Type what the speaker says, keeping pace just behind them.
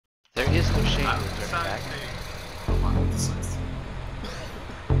is no shame in turning back.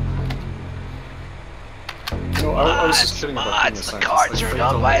 No, I was just kidding about being a the scientist. car Like, turned fake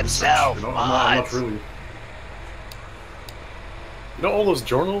on all by the research, itself. You know, I'm not really. You know all those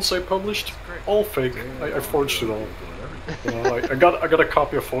journals I published? All fake. I forged it all. You know, like, I got a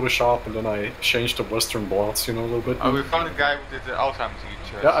copy of Photoshop and then I changed the Western blots, you know, a little bit. Oh, we found a guy who did the Alzheimer's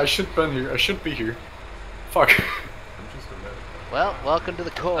research. Yeah, I should been here. I should be here. Fuck. Well, welcome to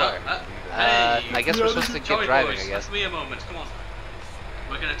the core. Hey, I guess we're supposed to get driving, I guess. Give me a moment, come on.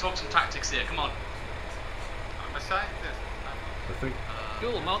 We're gonna talk some tactics here, come on. I'm a scientist. I think.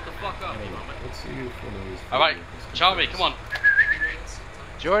 Cool, mount the fuck up. Let's see if one of these. Alright, Charlie, come on.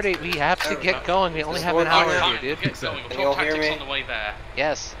 Jordy, we have to get going. We only have an hour here, dude. Get going. We'll talk tactics on the way there.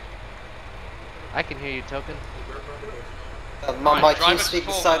 Yes. I can hear you, Token. My TeamSpeak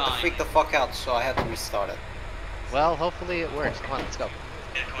decided to freak the fuck out, so I had to restart it. Well, hopefully it works. Come on, let's go.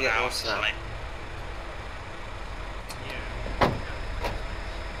 Yeah, it works now.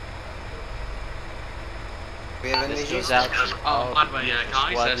 We have any This issues? goes out. Oh, by the way,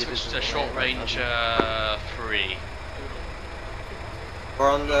 guys, squad switch leaders to in short the range way. 3. We're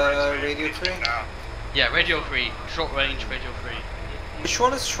on the radio 3? Yeah, radio 3. Short range, radio 3. Which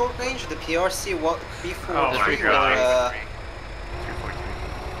one is short range? The PRC? What? Before Oh my God.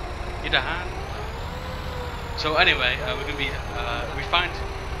 Either hand. So anyway, we're gonna be refined.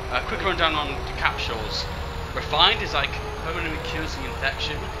 A quick rundown on the capsules. Refined is like permanently cures the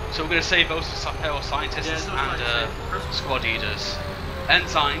infection. So we're gonna save those for scientists and squad leaders.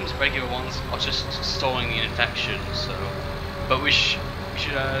 Enzymes, regular ones, are just storing the infection. So, but we should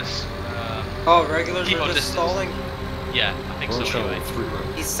Oh, regulars keep are our just distance. stalling? Yeah, I think so. Anyway.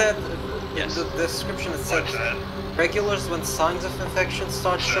 He said, Yes. in the description it said, regulars when signs of infection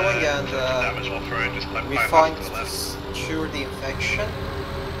start showing and refined to cure the infection.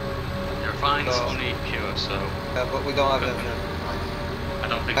 Refined is only pure, so But we don't have infinite. I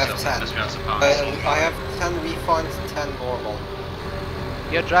don't think I have so. 10. Unless we have surprise. I have 10 refined, 10 normal.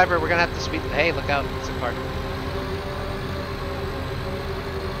 Yo, driver, we're gonna have to speed. Hey, look out! It's a car.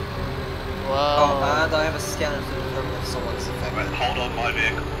 Whoa. Oh, and I have a scanner to determine if someone's infected. Right, hold on my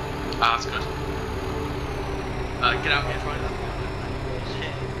vehicle. Ah, that's good. Get out here, try that.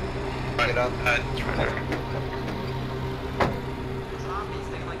 Get up.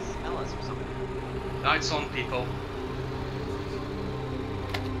 Lights on, people.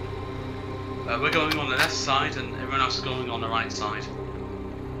 We're going on the left side and everyone else is going on the right side.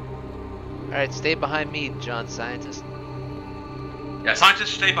 Alright, stay behind me, John Scientist. Yeah,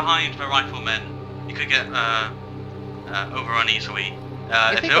 scientists stay behind the riflemen. You could get overrun easily.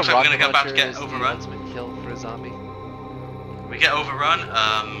 If it looks like we're going to go back to get overrun. Kill for a zombie. We get overrun,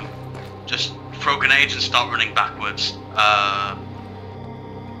 just throw grenades and start running backwards.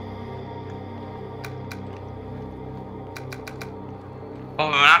 Oh,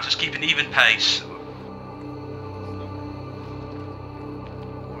 we're now just keep an even pace.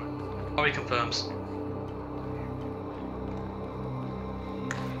 Oh, he confirms.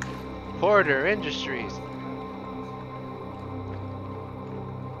 Porter Industries.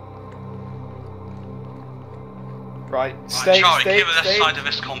 Right, Right, Charlie, give us the side of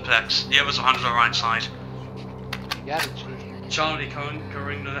this complex. The others will handle the right side. You got it, Chief. Charlie,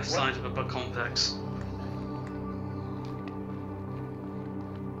 covering the left side of the complex.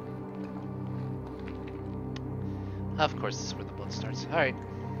 Of course, this is where the blood starts. Alright.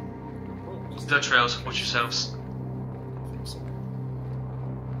 Dirt trails, watch yourselves.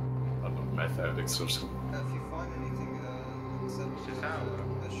 I don't know, meth addicts or something. If you find anything except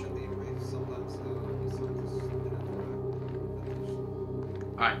that should be brief sometimes.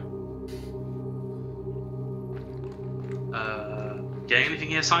 Alright. Getting anything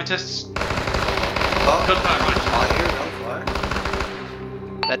here, scientists? Gunfire, right?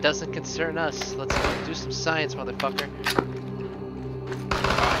 That doesn't concern us. Let's go do some science, motherfucker.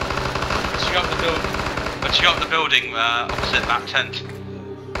 Let's check out the building opposite that tent.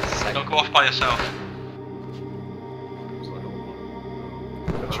 Don't go off by yourself.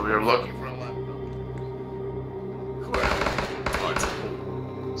 So we are looking for a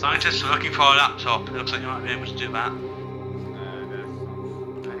Scientists are looking for a laptop. It looks like you might be able to do that.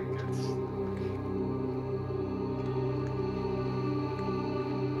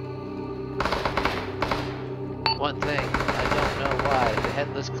 One thing, I don't know why. The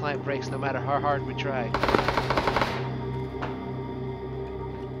headless climb breaks no matter how hard we try.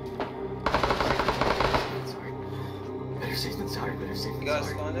 Better safe than sorry, better safe than You guys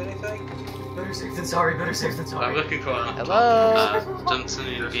sorry. find anything? Better safe than sorry, better safe than sorry. I'm looking for a laptop. Hello? Johnson,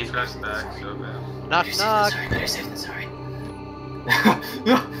 you'll be interested. Knock knock. Better safe than sorry, better safe than sorry.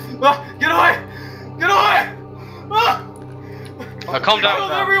 Calm down,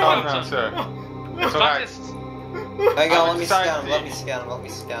 Calm down, sir. It's alright. Scientists. Hang on, I'm let me scan him, inside let me scan him, let me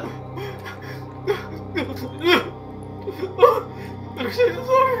scan him. Better save the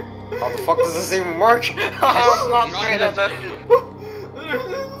sorry. How the fuck does this even work? I'm not great at that.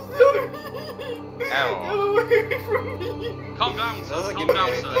 Ow. Calm down, Doesn't calm give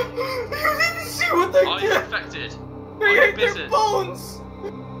down, me sir. You didn't see what they Are you did. infected? Are They you ate their busy? bones.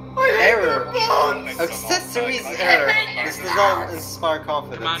 I hate Error. their bones. Accessories error. This does not inspire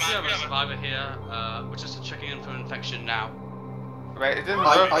Command, confidence. we have a survivor here. We're just checking in for infection now. Wait, it didn't work.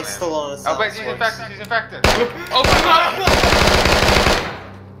 I man. still don't Oh, wait, understand. she's infected. Oh my god!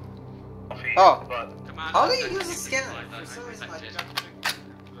 Oh, Command, how do you infected use a people scan? like that, For some reason I infected.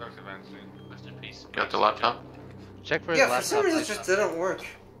 Works eventually. Rest in peace. Got the laptop? Check for his Yeah, for laptop. some reason it please. just didn't work.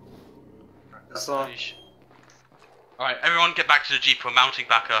 So, Alright, everyone get back to the jeep. We're mounting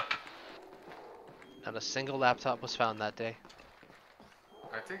back up. Not a single laptop was found that day.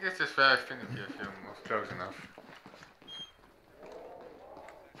 I think it's just very finicky if you was close enough.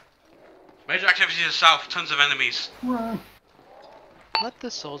 Major activity to the south. Tons of enemies. Let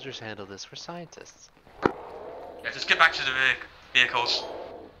the soldiers handle this. We're scientists. Yeah, just get back to the vehicles.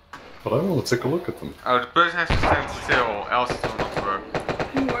 But I want to take a look at them. Oh, the person has to stand still, else it will not work.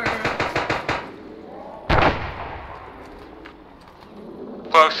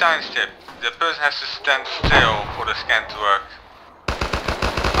 For science tip, the person has to stand still for the scan to work.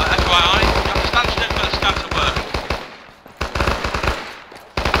 FYI, you have to stand still for the scan to work.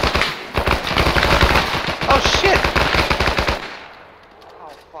 Oh shit!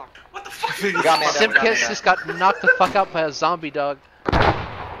 What the fuck? Simkis just got knocked the fuck out by a zombie dog.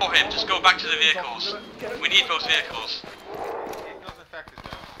 For him, just go back to the vehicles. We need those vehicles. He's not infected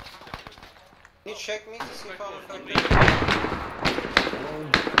though. can you check me to see if I'm infected?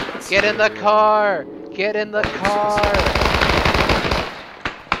 Get in the car! Get in the car!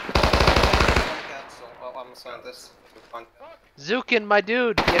 Well, I'm a scientist. Fine. Zukin, my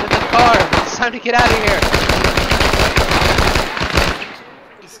dude, get in the car! It's time to get out of here!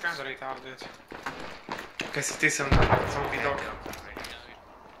 He's kind of retarded. Guess it is some zombie dog.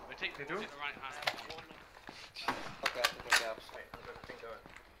 They do? Okay, I took my gaps.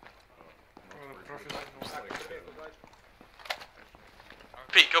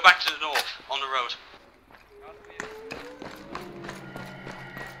 Pete, go back to the north, on the road.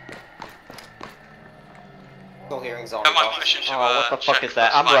 Still hearing zombie I might dogs. push into what the fuck check is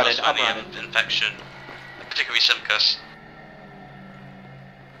that? for I'm running, spinal I'm running. infection, particularly Simcus.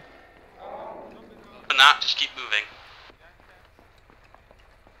 For now, just keep moving.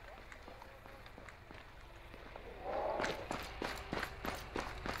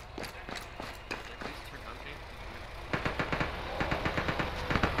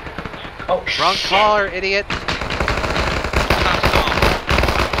 Wrong caller, idiot!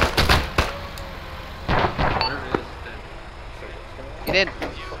 Get in!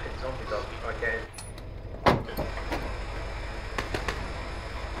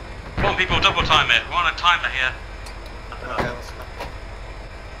 Come on people, double time it. We're on a timer here. Okay, let's go.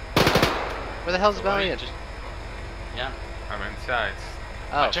 Where the hell's Valiant? Yeah. I'm inside.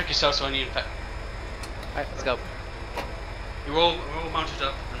 Oh, Check yourself so I need infect. alright, let's go. We're all mounted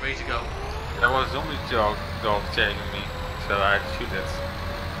up and ready to go. There was a zombie dog chasing me, so I had to shoot it.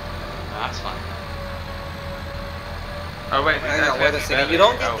 That's fine. Oh wait, Hang on, wait a second. You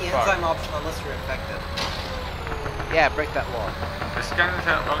don't get the enzyme option unless you're infected. Yeah, break that wall. The scanners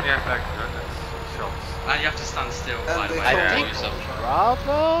only have like 100 shots. And you have to stand still, And by the they way. I Yeah. think Yourself.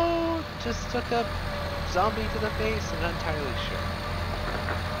 Bravo just took a zombie to the face. I'm not entirely sure.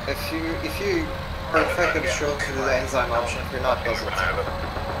 If you are infected, it shows you the enzyme option. If you're not, it doesn't.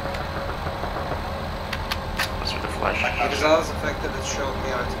 That's with the flash. Because I was infected, it showed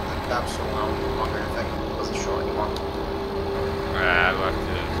me I took the capsule. Now I'm no longer infected. It doesn't show anymore. I will have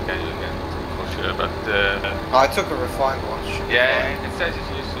to scan you again for sure, but I took a refined one. yeah, it says it's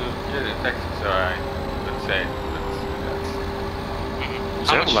used to clear the infection, so I would say.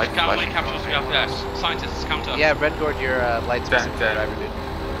 How there a light how many flashing? capsules do we have left? Scientists, counter. Yeah, Redgord, your light's Ten, missing from ten. the driver, dude.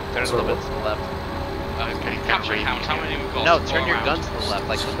 Turn a little bit to the left. Capture count, how many we've got? No, all turn your around? guns to the left.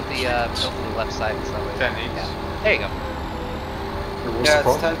 Like, look at the tilt to the left side. So that way. 10 each. Yeah. There you go. What's Yeah, the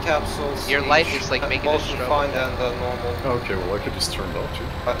it's problem? 10 capsules. Your each. light is, like, making a both stroke. refined and normal. Okay, well I could just turn it off too.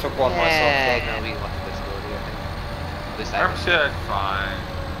 I took one myself. Yeah, though. no, we want visibility, I think. At least I I'm sure it's fine.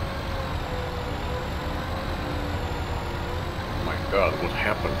 Oh my god, what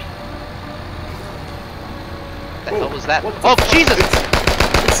happened? What the hell was that? Oh, Jesus!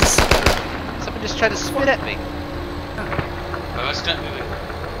 Someone just tried to spit at me. Oh, let's get moving.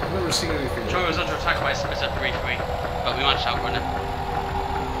 I've never seen anything Troy like was under attack by a Spitter 3-3, but we managed to outrun him.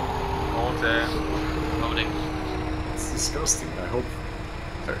 Loading. It's disgusting. I hope.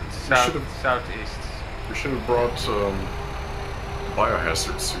 Southeast. We should have brought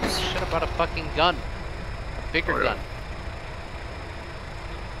biohazard suits. Should have brought a fucking gun. A bigger gun.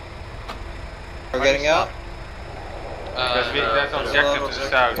 We're getting out? That's objective to the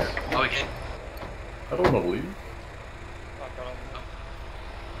south. Oh, okay. I don't want to leave.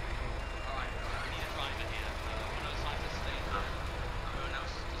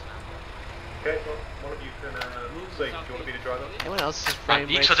 Okay, well, one of you can say, do you want to be the driver? Anyone else's frame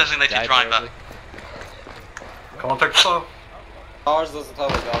Each rate designated died driver. horribly? Contact star. Ours doesn't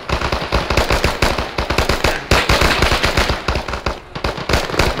have a gun.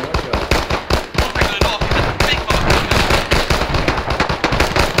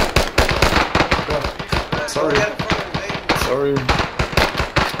 Sorry. Sorry.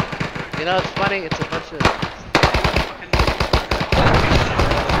 You know, it's funny, it's a bunch of...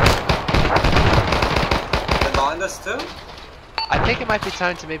 Behind us too? I think it might be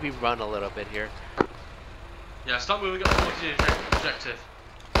time to maybe run a little bit here. Yeah, start moving up towards the objective.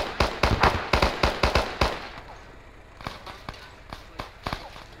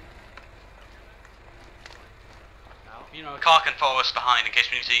 You know, a car can follow us behind in case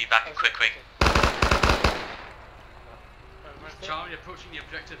we need to evac quickly. Charlie, approaching the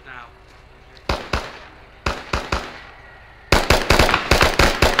objective now.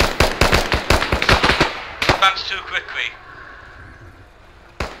 Advance too quickly.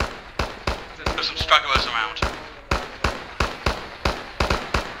 There's some stragglers around.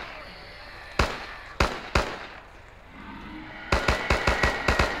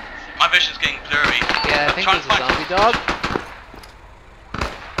 My vision's getting blurry. Yeah, I think there's a zombie dog.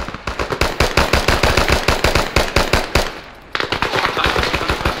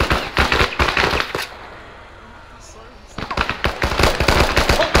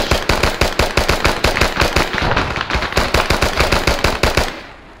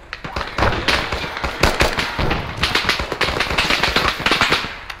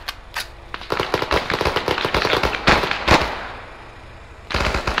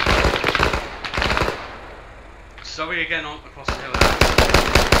 Sorry again on across the hill.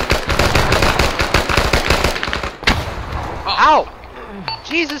 Ow!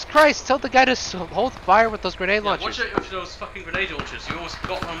 Jesus Christ, tell the guy to hold fire with those grenade launchers. Watch out for those fucking grenade launchers. You always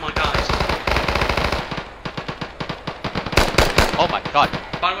got one of my guys. Oh my god.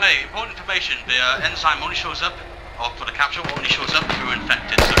 By the way, important information, the enzyme only shows up, or for the capsule, only shows up if you're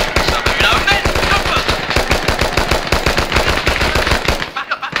infected, so you know, men, jumpers! Back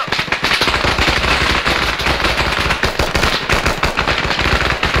up, back up!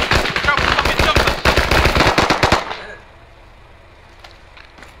 Go, fucking jumpers!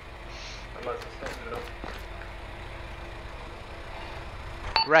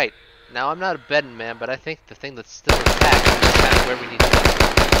 Right. Now, I'm not a betting man, but I think the thing that's still intact is kind of where we need to go.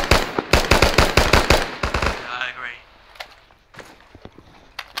 I agree.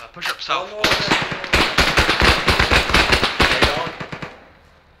 Push up south.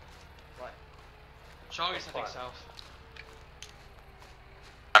 Charlie's heading south.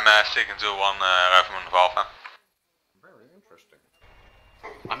 I'm sticking to one Rifleman of Alpha. Very interesting.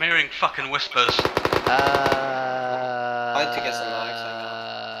 I'm hearing fucking whispers. I had to get some knives, I know.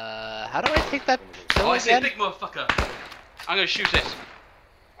 How do I take that Oh, pill I see a again? big motherfucker. I'm gonna shoot it.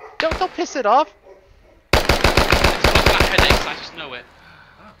 Don't piss it off. It's causing my headaches, I just know it.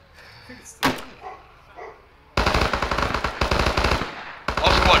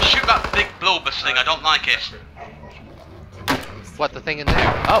 Oh squad, shoot that big bulbous thing, I don't like it. What, the thing in there?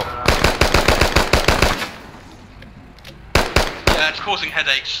 Oh. Yeah, it's causing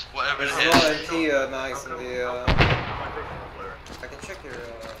headaches, whatever it There's a lot is. of T mags in the I can check your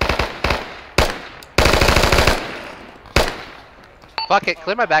Fuck it,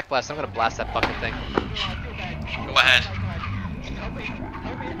 clear my back blast. I'm gonna blast that fucking thing. Go ahead.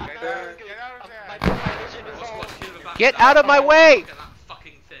 Get out of my way! Get that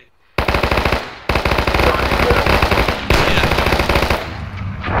fucking thing.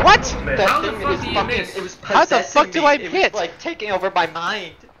 What? That thing is fucking, it was How the fuck do I me. It hit? was like taking over my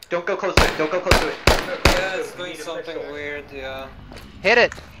mind. Don't go close to it, don't go close to it. Yeah, it's doing something weird, yeah. Hit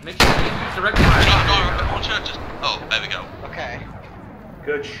it. Make sure you use the recognize. Oh, there we go. Okay.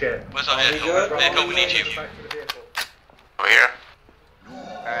 Good shit. Where's our Are we vehicle? good? Vehicle, we need you. Back to the vehicle. Over here.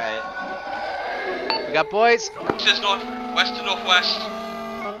 Alright. We got boys. This is north, west to northwest.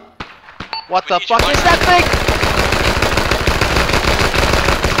 What the need fuck you is right that thing?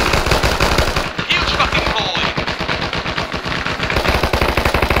 Huge fucking boy.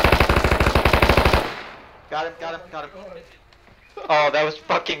 Got him. Oh, that was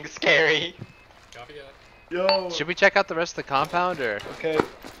fucking scary. Copy that. Yo. Should we check out the rest of the compound or? Okay.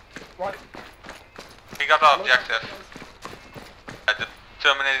 Right. We got the objective.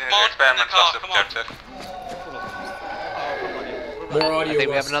 Terminating the experiment was the objective. More audio. I think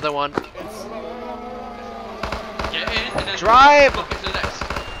we have another one. Get in and then Drive! Look into the next.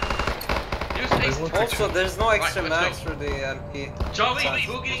 Use ace. Also, there's no extra Right, max let's for the MP. Joey,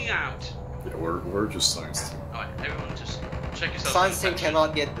 boogieing out. Yeah, we're just science. Alright, everyone just check yourself. Science team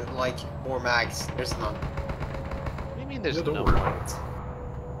cannot get like more mags. There's none. What do you mean there's Yeah, don't no? worry about it.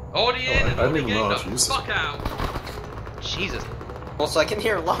 Already in and I don't already even know getting how to the use fuck this. out. Jesus. Also, I can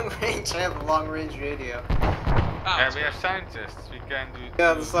hear long range. I have a long range radio. Yeah, we have scientists. We can do.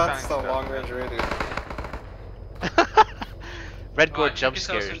 Yeah, do that's science the stuff. long range radio. Red Gourd Alright, jump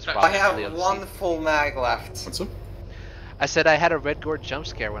check yourself scares. some I probably have the other one seat. full mag left. What's up? I said I had a Red Gourd jump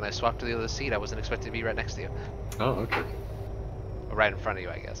scare when I swapped to the other seat. I wasn't expecting to be right next to you. Oh, okay. Or right in front of you,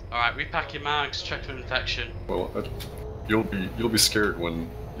 I guess. Alright, repack your mags, check for infection. Well, you'll be scared when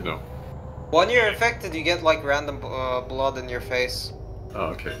you know. When you're infected, you get like random blood in your face. Oh,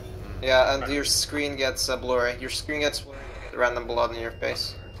 okay. Yeah, and your screen gets blurry. Your screen gets blurry, you get random blood in your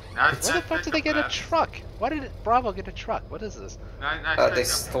face. Where the fuck did they get a truck? Why did Bravo get a truck? What is this? They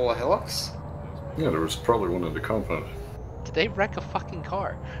stole a Hilux? Yeah, there was probably one in the compound. Did they wreck a fucking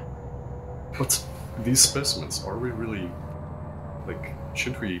car? But these specimens, are we really like?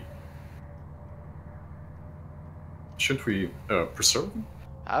 Should we preserve them?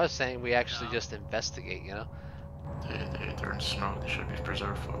 I was saying we actually just investigate, you know? They're in snow. They should be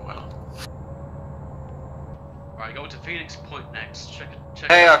preserved for a while. Alright, go to Phoenix Point next. Check.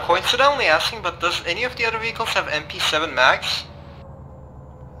 Hey, coincidentally asking, but does any of the other vehicles have MP7 mags?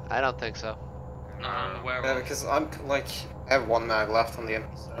 I don't think so. No, I'm aware Yeah, of. because I'm like, I have one mag left on the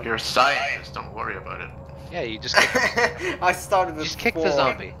MP7. You're a scientist. Don't worry about it. Yeah, you just kick, I started with just kick the 4.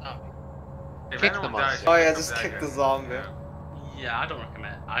 zombie. If Kick anyone the monster. dies, Oh you yeah, can just come kick back the in. zombie. Yeah,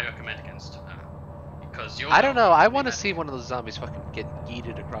 I recommend against because you're. I don't know, I want to see one of those zombies fucking get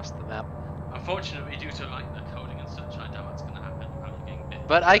yeeted across the map. Unfortunately, due to like the coding and such, I doubt it's gonna happen. I'm getting bit.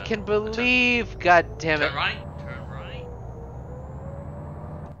 But I can believe, god damn it. Turn right. Turn right.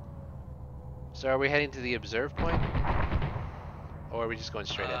 So are we heading to the observe point? Or are we just going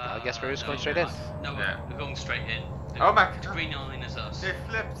straight in? I guess we're just going straight in. No, Yeah. we're going straight in. The, Oh my the god. green line is us. It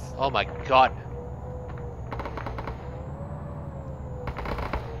flips. Oh my god.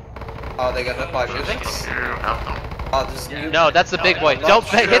 Oh, they got hit by mutants? You help them. Oh, there's mutants. No, that's the big boy. I'm not Don't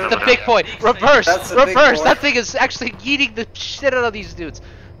sure. hit the big boy. Reverse! That's the big Reverse! boy. That thing is actually yeeting the shit out of these dudes.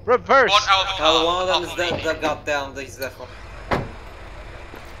 Reverse! One out of the car. One of them is Up on dead, me. that got down, he's definitely.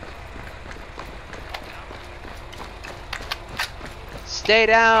 Stay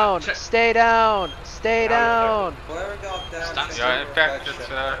down! Stay down! Stay down! Whoever got down, Stand is You're under infected,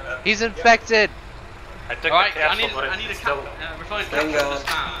 infection. sir. He's infected! I took Alright, the I capsule, need but a it's cap. still... Refined Hang capture on. this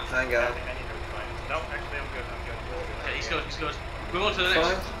man. Hang on. No, actually I'm good. Okay, he's good. He's good. Move on to the next.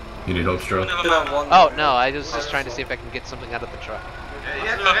 Fine. You need help, Stroud? Never Still have mind. one Oh more. no, I was just trying to see if I can get something out of the truck.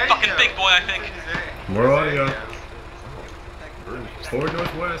 The fucking big boy, I think. More audio. Forward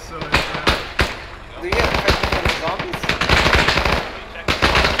northwest. Do you get infected from the zombies?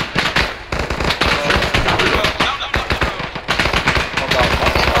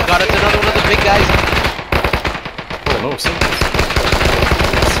 Oh god, it's another one of the big guys! Oh no, something.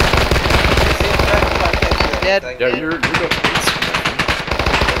 Is he infected? I can't do Dead. anything. Yeah, you got AIDS.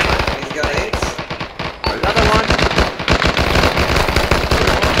 He's got AIDS? Another one!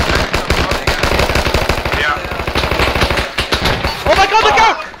 Oh my god, look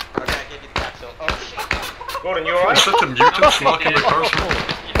out! Okay, I gave you the capsule. Oh shit. Gordon, you alright? Is that the mutants knocking the cars over?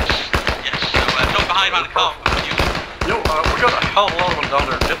 Yes. Don't behind the car. Yo, we got a hell of a lot of them down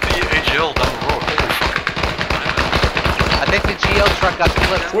there. Get the AGL down the road. Holy fuck. I think the GL truck got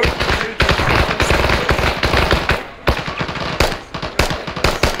flipped.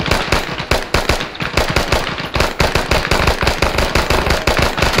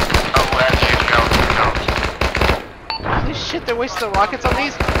 Holy shit, they're wasting the rockets on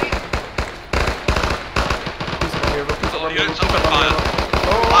these?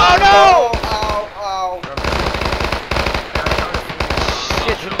 Oh no! Ow, ow.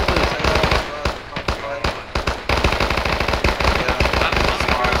 Shit, who did we lose?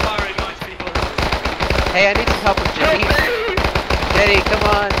 Hey, I need some help with Jenny. Jenny, come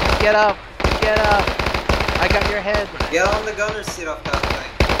on, get up, get up. I got your head. Get on the gunner seat of that thing.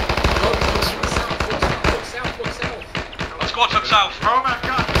 Let's go to south. Oh my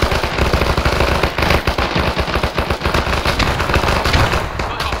god.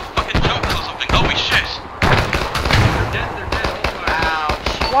 Fucking jumpers or something. Holy shit.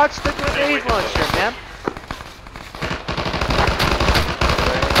 Watch the grenade launcher, man.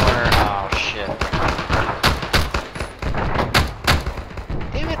 Oh shit.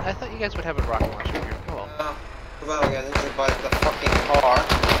 Damn it! I thought you guys would have a rocket launcher here. Oh well. Well, I got injured by the fucking car.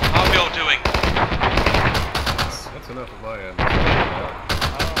 How are we all doing? That's enough of my end. Oh my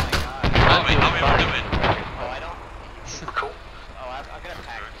god. How are we all doing? Oh, I don't. Cool. Oh, I'm gonna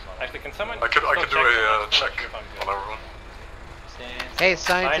pack. Actually, can someone... I could do a check on everyone. Hey,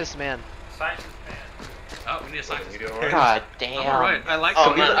 scientist man. Scientist man. Oh, we need a scientist. God damn. I'm alright. I like Oh,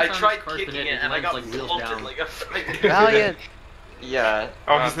 the man, I Mutants tried carpet kicking and it and I got like wheels vaulted down. like a fucking... Valiant. Yeah.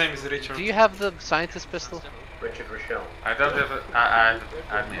 Oh, his name is Richard. Do you have the scientist pistol? Richard Rochelle. I don't have a... I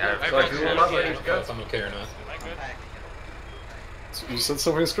So if you will not ready to go, I'm okay or not. You said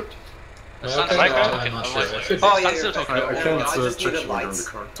something in script? I'm not sure. Oh yeah, still talking. I can't I just check needed you during the lights.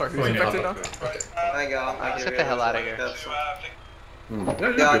 car. Sorry, who's infected now? Hang on, I Get the hell out of here.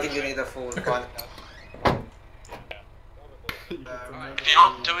 Yeah, I think you need a full gun. If you're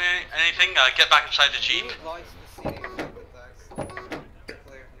not doing anything, get back inside the jeep.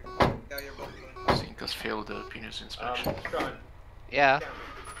 Has failed the penis inspection. Yeah.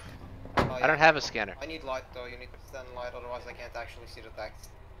 Oh, I don't have a scanner. I need light though, you need to stand light, otherwise I can't actually see the text.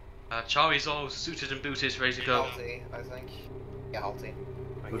 Charlie's all suited and booted, ready to go. Halty, I think. Yeah, halty.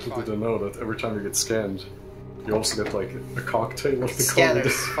 Little did I know that every time you get scanned, you also get like a cocktail of the Scanner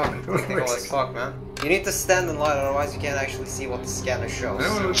code. is fucking technical as fuck, man. You need to stand in light, otherwise you can't actually see what the scanner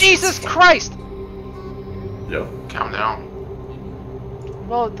shows. Jesus Christ! Yeah. Calm down.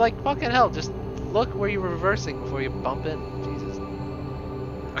 Well, like fucking hell, just look where you're reversing before you bump in. Jesus.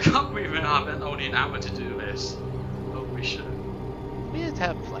 I can't believe it happened only an hour to do this. Holy shit. We just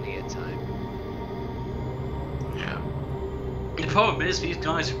have plenty of time. Yeah. The problem is, these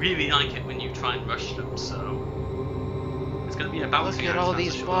guys really like it when you try and rush them, so... It's gonna be a balancing Look at act, all that's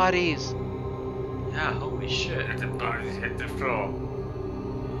these for sure. bodies. Yeah, holy shit. The bodies hit the floor.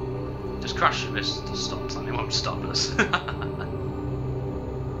 Just crash this to stop something, it won't stop us.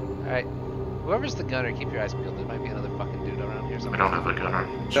 Alright. Whoever's the gunner, keep your eyes peeled. There might be another fucking dude around here We somewhere. don't have a gunner.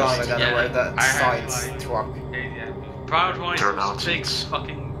 John, I gotta Yeah, wear that I have, science like- truck. Prioritize Turn out those big seats.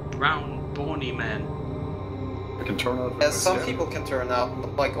 fucking brown brawny men. I can turn out. Yeah, some people can turn out,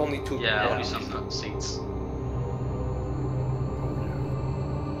 but like only two Yeah, people. only some nut seats.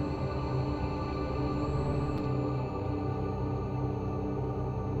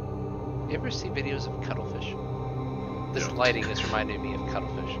 You ever see videos of cuttlefish? This lighting is reminding me of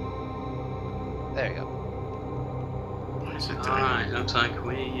cuttlefish. There you go. Why is it doing Alright, looks like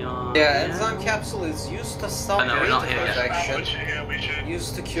we are... Yeah, enzyme capsule is used to stop I know, we're not rate here yet. infection,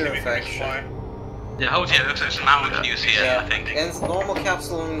 used to cure infection. Yeah, hold here, looks like some ammo we can use here, Yeah, I think. and normal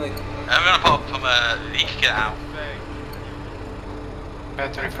capsule only. I'm gonna pop from a leak, get out.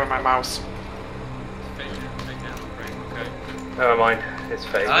 Battery for my mouse. Never mind, it's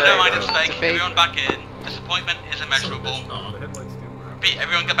fake. I don't mind, it's It's fake. a fake. Everyone back in. Disappointment is immeasurable. The headlights do work. Pete,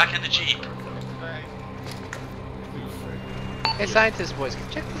 everyone get back in the jeep. Hey, scientist boys,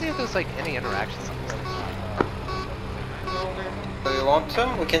 check to see if there's like any interactions on this. Do you want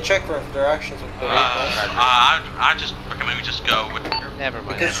to? We can check for interactions with the I just recommend we just go with... Never We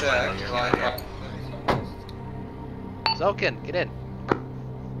mind. can check, like, Zokin, get in.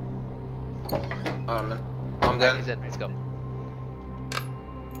 I'm He's done. in. Let's go.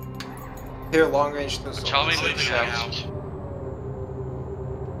 Here, long range to Charlie moving out.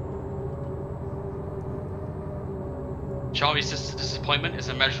 Charlie's disappointment is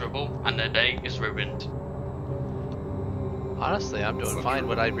immeasurable, and their day is ruined. Honestly, I'm doing fine.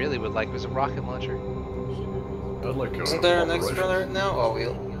 What I really would like was a rocket launcher. I'd like a Isn't there an rifle. extra alert now? Oh, we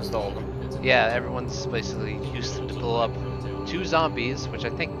installed them. Yeah, everyone's basically used them to blow up 2 zombies, which I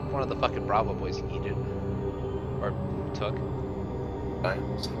think one of the fucking Bravo boys yeeted. Or took. Fine.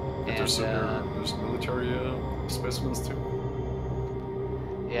 But there's, there's military specimens too.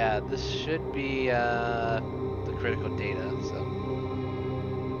 Yeah, this should be the critical data, so.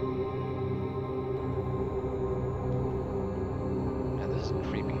 Yeah, this is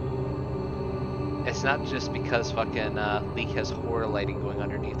creepy. It's not just because fucking Leak has horror lighting going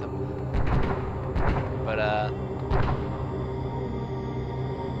underneath him. But I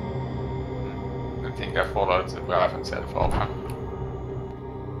think I followed the relevant set of Alpha.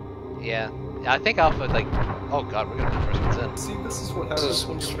 yeah. I think Alpha, like, oh god, we're gonna be the first ones in. See, this is what happens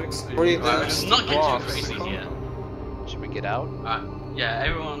when you fix What do you think? It's not getting too crazy here. Should we get out? Yeah,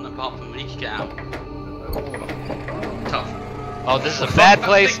 everyone apart from Leak get out. Tough. Oh, this is a bad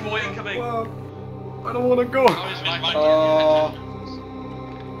place. Big boy incoming. Well, I don't want to go.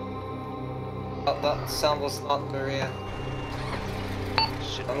 That sound was not very...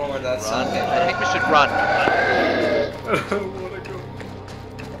 Should I'm we over that run? side. I think we should run. What a go.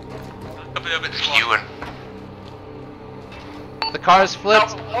 Skewing. The car is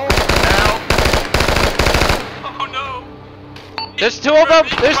flipped. Oh no! There's two of them!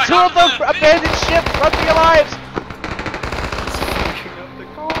 There's two of them! Abandoned ship! Run for your lives! Fucking up the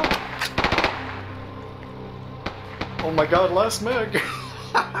car. Oh my god, last meg.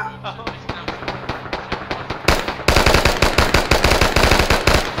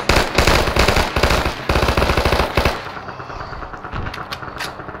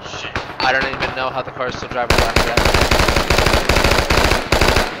 I don't even know how the car is still driving after that.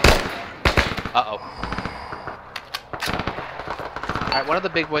 Uh-oh. Alright, one of the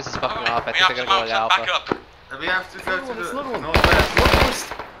big boys is fucking off. I think they're gonna go with Alpha. Back up. We have to go to the little one.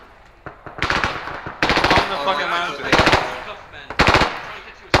 northwest. On the fucking mountain.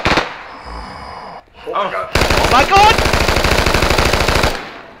 Oh my god. Oh my god!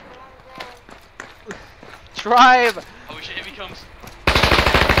 Drive! Oh shit, here he comes.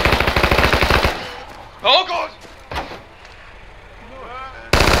 Oh god!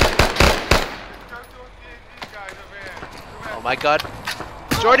 Oh my god.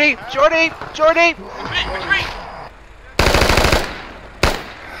 Jordy! Jordy! Jordy! Retreat!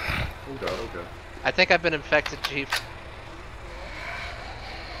 Oh god, oh god. I think I've been infected, Chief.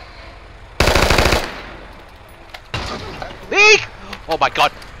 Leak! Oh my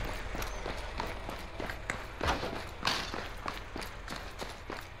god.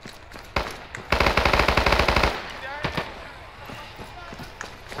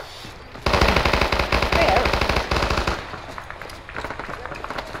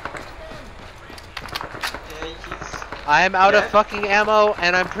 I am out of fucking ammo,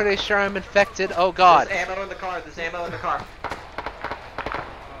 and I'm pretty sure I'm infected. Oh god. There's ammo in the car. There's ammo in the car.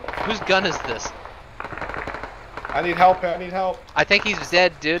 Whose gun is this? I need help. I need help. I think he's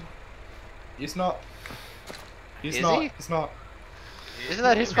dead, dude. He's not. He's Is not. he? He's not. Isn't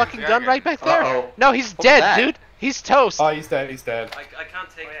that his fucking gun right back there? Uh-oh. No, he's What dead, was that? dude. He's toast. Oh, he's dead. He's dead. I can't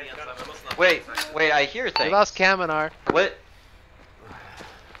take the enzyme. I must not. Wait, I hear We things. lost Kaminar. What?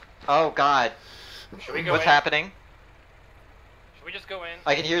 Oh god. Should we go What's in? happening? Should we just go in?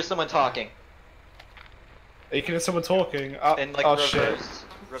 I can hear someone talking. You can hear someone talking. In like oh shit.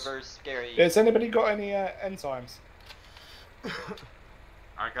 reverse scary. Has anybody got any enzymes?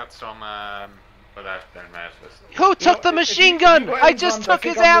 I got some, but I don't matter. Who took the machine gun? I just took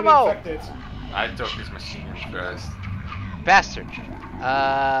his ammo. I took his machine gun first. Bastard. You're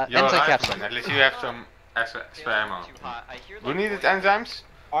Enzyme alive, capsule. man. At least you have some extra ammo. Too hot. I hear Who like needed voices. enzymes?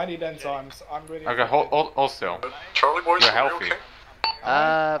 I need enzymes. I'm really. Okay, hold still. Charlie boys, You're are you healthy. okay?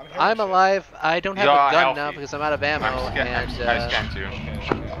 I'm alive. I don't have You're a gun healthy. now because I'm out of ammo. I scanned you.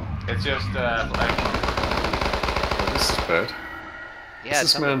 It's just, Oh, this is bad. yeah, is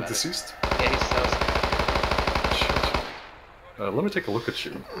this tell me man about it. deceased? Yeah, he's toast. Shit. Let me take a look at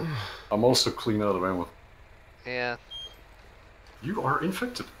you. I'm also clean out of ammo. Yeah. You are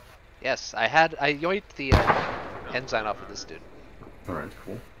infected. Yes, I yoinked the enzyme off of this dude. Alright,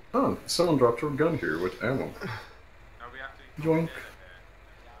 cool. Oh, someone dropped your gun here with ammo. Yoink.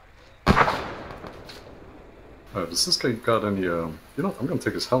 Does this guy got any, you know, I'm gonna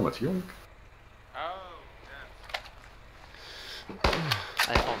take his helmet. Yoink.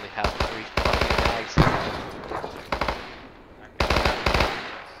 I only have 3 fucking bags.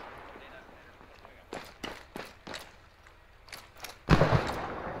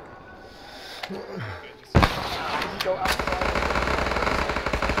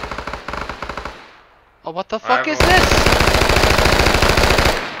 Oh, what the fuck is this?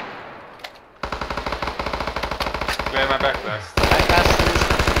 clear my back vest. Back vest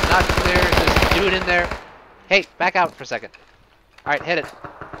is not clear. There's a dude in there. Hey, back out for a second. Alright, hit it. Okay,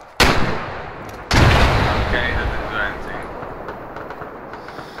 that didn't do anything.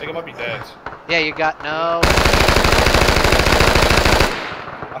 I think I might be dead. Yeah, you got no.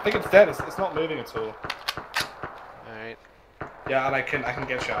 I think it's dead. It's not moving at all. Alright. Yeah, and I can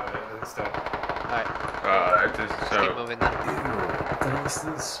get shot at it. It's dead. Alright. It is Keep so. moving then. What the hell is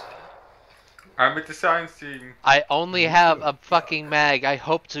this? I'm with the science team. I only have a fucking mag. I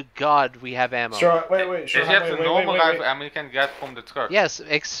hope to God we have ammo. Sure, wait. Sure, If you have the normal rifle ammo, you can get from the truck. Yes,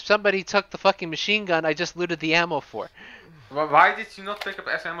 somebody took the fucking machine gun I just looted the ammo for. Why did you not pick up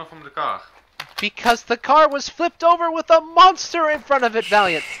S ammo from the car? Because the car was flipped over with a monster in front of it,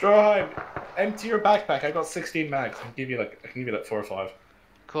 Valiant. Stroheim, empty your backpack. I got 16 mags. I can give you like 4 or 5.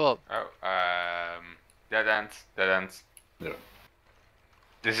 Cool. Oh, dead end. Yeah.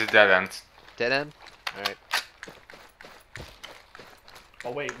 This is dead end. Dead end? Alright.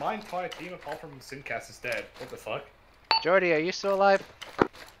 Oh wait, my entire team apart from Simcast is dead. What the fuck? Jordy, are you still alive?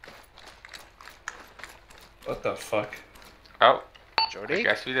 What the fuck? Oh. Jordy? I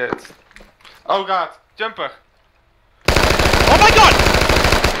guess we did. Oh god, jumper! Oh my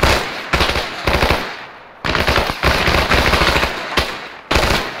god!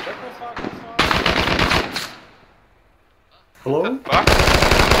 Hello?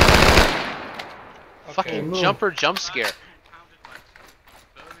 Fucking no. jumper jump scare.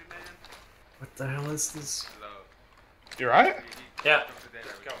 What the hell is this? You right? Yeah.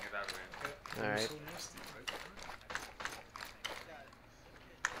 Alright.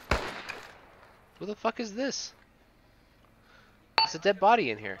 Who the fuck is this? There's a dead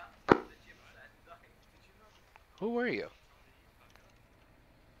body in here. Who were you?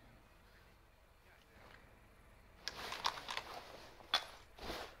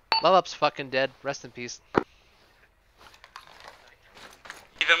 Lulup's fucking dead. Rest in peace. Leave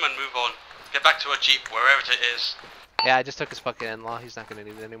him and move on. Get back to a jeep, wherever it is. Yeah, I just took his fucking in-law. He's not gonna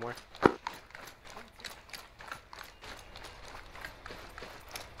need it anymore.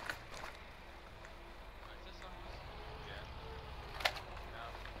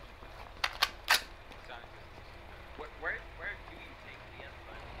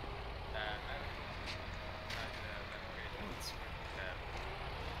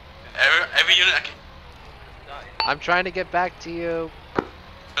 Every unit, I'm trying to get back to you.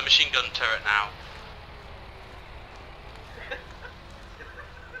 the machine gun turret now.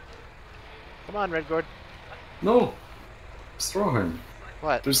 Come on, Redgord. No! Throw him.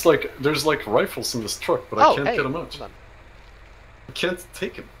 What? There's like rifles in this truck, but Oh, I can't hey, get him out. hold on. I can't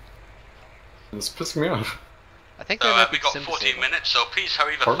take him. And it's pissing me off. I think So there might we be got sim 14 disabled. minutes, so please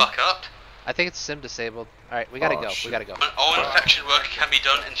hurry the Pardon? fuck up. I think it's sim disabled. Alright, we gotta Oh, go. shit. We gotta go. All infection work can be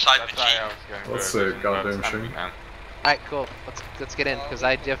done inside the jeep. That's a goddamn shame. Alright, cool. Let's get in, because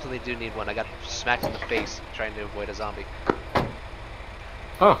I definitely do need one. I got smacked in the face trying to avoid a zombie.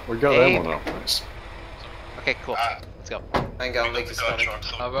 Ah, we got Hey. ammo now. Nice. Okay, cool. Let's go. Hang on, Nick is coming.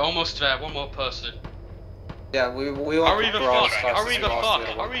 We're almost there, one more person. Yeah, we want Hurry to the brawl fuck, as fast hurry as the possible.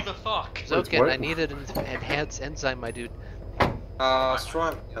 fuck, hurry the fuck. Zokin, what? I needed an enhanced enzyme, my dude.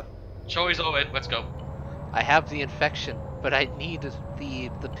 Storm. Yeah. Joey's all in, let's go. I have the infection, but I need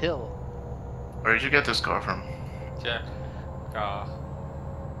the pill. Where did you get this car from? Check. Car.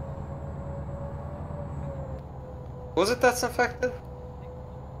 Was it that's infected?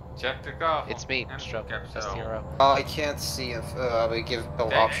 Check the car. It's me, Stroke. Just hero. I can't see if we give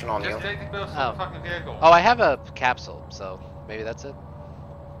pill option on you. Just take the pills from Oh. the fucking vehicle. Oh, I have a capsule, so maybe that's it.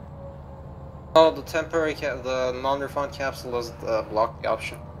 Oh, the temporary the non-refund capsule doesn't block the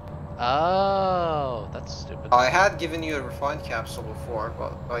option. Oh, that's stupid. I had given you a refined capsule before,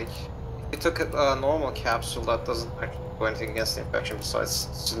 but like, if you took a normal capsule, that doesn't actually do anything against the infection besides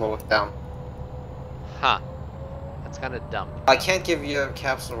slow it down. Huh. That's kind of dumb. I can't give you a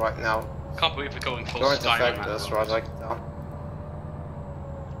capsule right now. Can't believe we're going full Don't Skyrim. infect us, right? Like, no.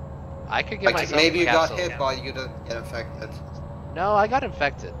 I could give Like, myself maybe a you got capsule. hit, but you didn't get infected. No, I got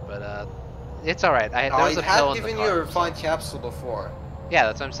infected, but it's alright. There was a I pill had in the given car. you a refined capsule before. Yeah,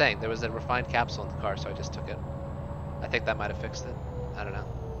 that's what I'm saying. There was a refined capsule in the car, so I just took it. I think that might have fixed it. I don't know.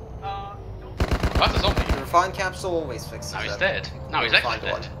 That's a zombie. The refined capsule always fixes Now he's it. dead. Now he's actually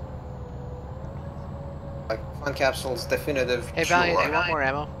dead. Like, refined capsule is definitive Hey, cure. Valiant, you want more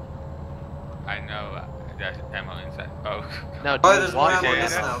ammo? I know there's ammo inside. Oh. No, do Oh, you there's more want ammo in more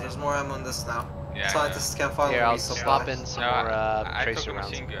this ammo? now. There's more ammo in this now. Yeah, Scientists can finally Here, I'll resupply. swap in some more I tracer took a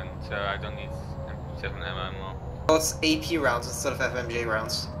rounds. machine gun, so I don't need 7 ammo anymore. Oh, it's AP rounds instead of FMJ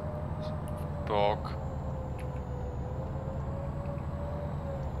rounds. Dog.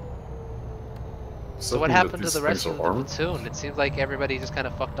 So what happened to the rest of the platoon? It seemed like everybody just kind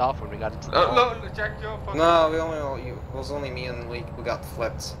of fucked off when we got into the hall. No, Jack, your fucking... No, it was only me and Leek who got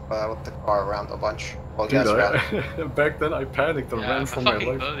flipped with the car around a bunch. While you Dude, guys ran. back then I panicked and ran The for my fucking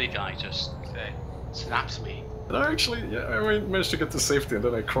life. burly guy just snaps me. And I actually, I managed to get to safety and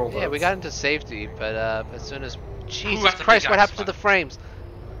then I crawled out. Yeah, we got into safety, but as soon as... Jesus has the Christ, big what axe happened to the frames?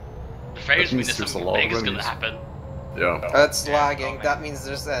 The frames That mean means there's there's a something lot of big is gonna enemies. happen. Yeah. It's lagging. That means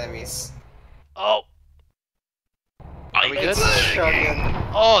there's enemies. Oh! Are we good? It's chugging.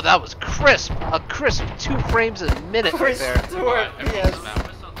 Oh, that was crisp! A crisp 2 frames a minute right there. Yes.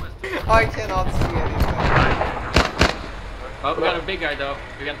 I cannot see anything. Oh, we got a big guy though.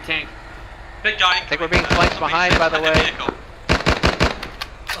 We got a tank. Big guy. I think we're being flanked behind, by the way.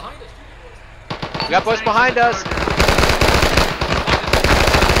 We got boys behind us!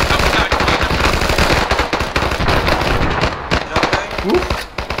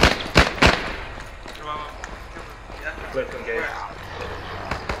 Let's engage.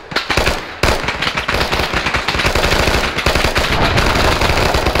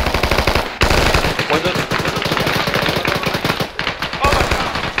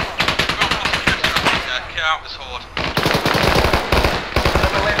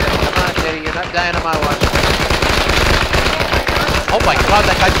 man am I watching? Oh my god,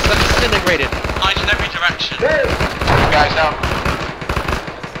 that guy just got disintegrated. Eyes in every direction. Guys out.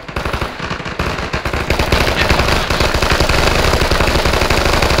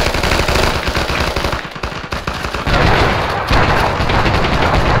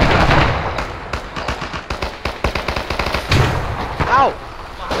 Ow!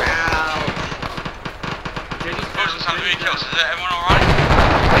 Those are some three kills. Is everyone alright?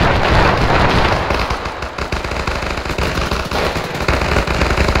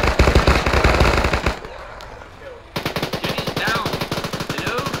 Jenny's down.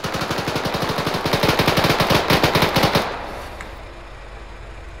 Hello?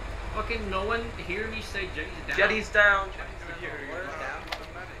 Fucking no one hear me say Jenny's down. Jetty's down.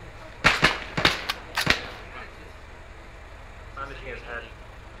 Managing his head.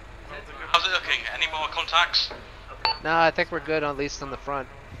 How's it looking? Any more contacts? No, I think we're good, at least on the front.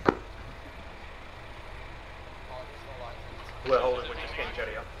 We're holding, we're just getting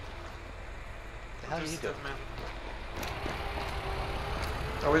Jetty up. The hell are you doing?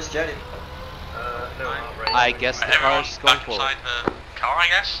 Oh, where's Jetty? No, right. I guess the Everyone car's going back forward. inside the car, I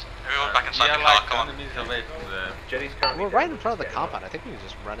guess? Everyone back inside the car, come on. Jetty's currently We're right in front of the compound. I think we can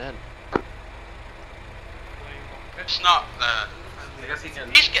just run in. It's not, I guess he can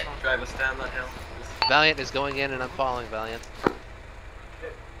drive us down that hill. Valiant is going in and I'm following Valiant.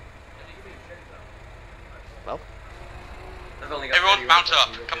 Well, everyone mount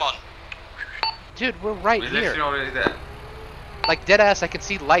up, come on. dude, we're right here. already there. Like deadass, I can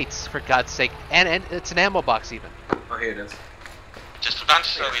see lights for God's sake, and it's an ammo box even. Oh, here it is. Just advance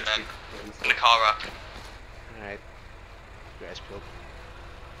slowly then. In the car up. All right, you guys cool.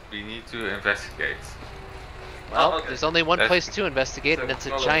 We need to investigate. Well, okay. there's only one That's- place to investigate, and so it's a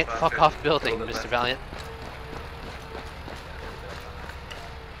follow giant the path, fuck-off yeah. building, Follow the Mr. path. Valiant.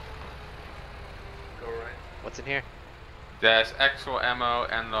 Go right. What's in here? There's actual ammo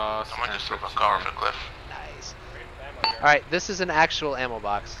and Someone just took a car off a cliff. Nice. All right, this is an actual ammo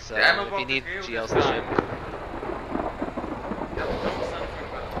box, so The ammo if you box need is here, GLs we'll and shit.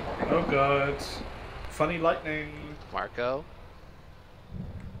 Oh god. Funny lightning. Marco.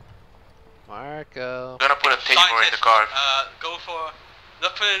 Marco. I'm gonna put a taser in the car. Go for,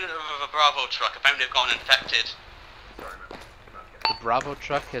 look for a Bravo truck, apparently they've gone infected. The Bravo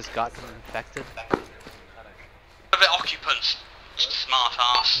truck has gotten infected. The occupants, smart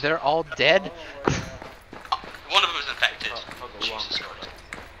ass. They're all dead? One of them is infected. Jesus Christ.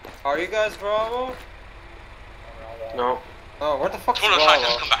 Are you guys Bravo? No. Oh, where the fuck's One of those guys has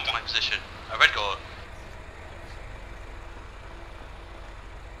Bravo? come back to my position. A red guard.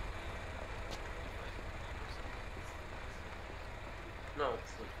 No,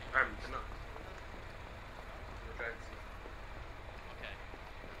 it's the no.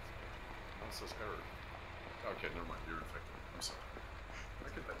 It says error. Okay, never mind. You're infected. I'm sorry. I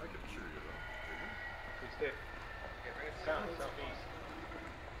can assure you though. Who's there? Okay, bring it down, southeast.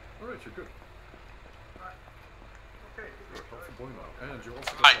 Alright, you're good. Okay. You're a healthy boy now. And you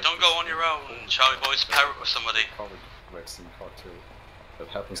also got Right, don't go on your own, Charlie boys. Pair up with somebody. COVID vaccine cocktail that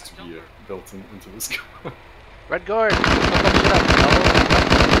happens to be built into this car. Red guard! Fuck that shit up.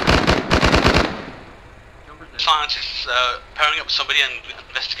 Science is pairing up with somebody and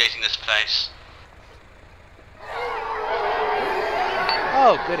investigating this place.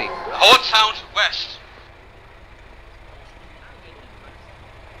 Oh, goody. Horde Sound West.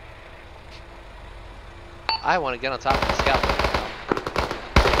 I want to get on top of the scaffold.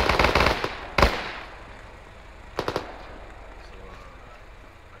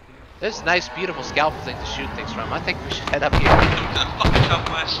 There's nice, beautiful scaffolding to shoot things from. I think we should head up here. Look to the fucking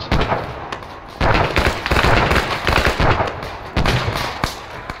southwest.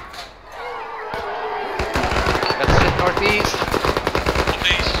 Got shit northeast.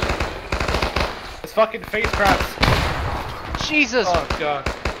 Northeast. It's fucking face crabs. Jesus! Oh god.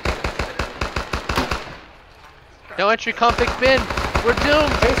 No entry config bin. We're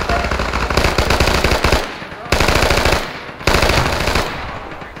doomed. Face crabs.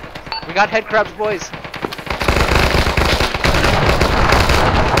 We got head crabs, boys.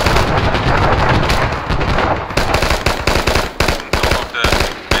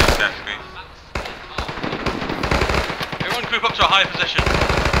 Everyone group up to a higher position.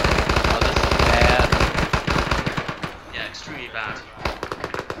 Oh, this is bad. Yeah, extremely bad.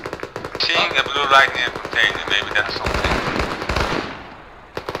 Seeing a blue light near a container, maybe that's something.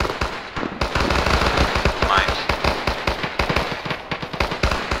 Mind.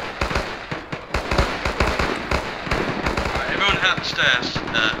 Right, everyone head up the stairs.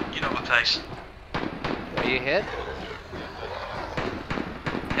 You know my place. Are you hit?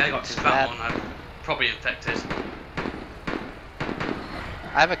 Yeah, I got spat on. I'm probably infected.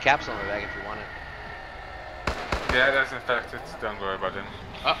 I have a capsule in my bag if you want it. Yeah, that's infected. Don't worry about it.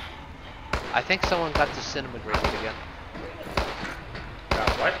 Oh. I think someone got disintegrated again.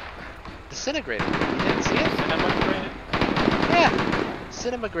 What? Disintegrated. You didn't see it? Disintegrated? Yeah.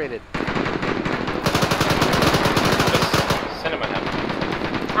 Disintegrated. Cinema happened.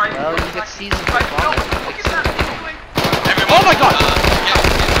 Well, you get seasoned with vomit. Oh my god!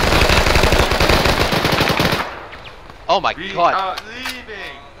 Oh my god! We are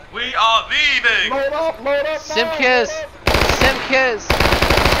leaving! We are leaving! Load up! Load up! Simkiz! Simkiz!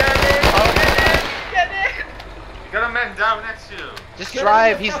 Get in! Get in! You got a man down next to you. Just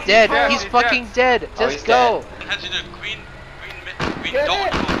drive, he's dead. dead. He's He's fucking dead. Just he's go. It has in a green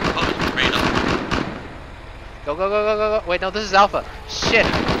dot colored radar. Go, go, go, go, go, go. Wait, no, this is Alpha. Shit.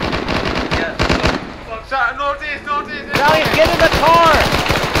 Shot, northeast, northeast! Valiant, get in the car!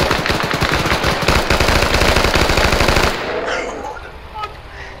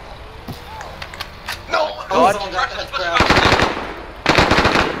 No! God. Someone got that crap.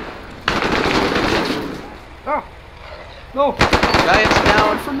 Ah! No! Valiant's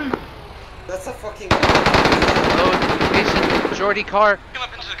down. For me! That's a fucking... Location, Jordy car. Come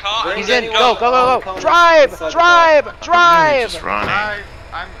up into the car. He's in. Go, go, go, go. Drive! Drive! Drive! Just running.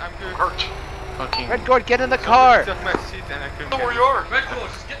 I'm good. Hurt. Fucking. Red Gord, get in the car. Took my seat and I couldn't Know get where it. you are. Red Claw,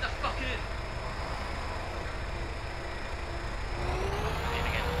 just get the fuck in.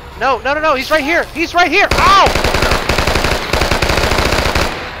 No, no, no, no. He's right here. He's right here. Ow!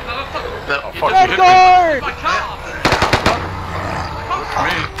 Red Gord! My car!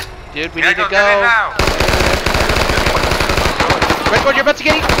 Dude, we Yeah, need to get in go. now. Red Gord, you're about to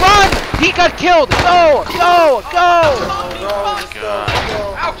get eaten. Run! He got killed. Go! Go! Go!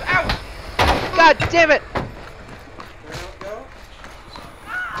 Out! Out! God damn it!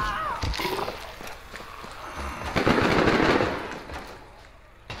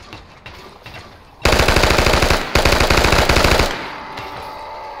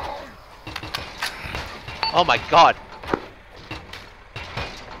 Oh my god.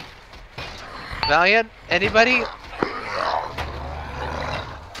 Valiant? Anybody?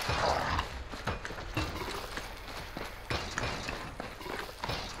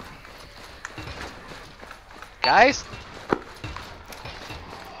 Guys?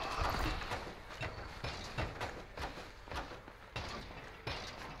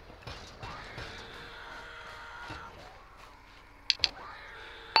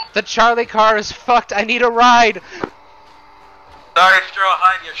 The Charlie car is fucked. I need a ride. Sorry,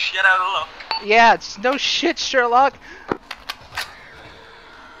 Strawhide, you're shit out of luck. Yeah, it's no shit, Sherlock.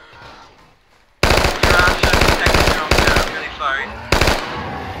 I'm really sorry.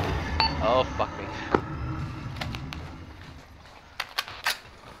 Oh, fuck me.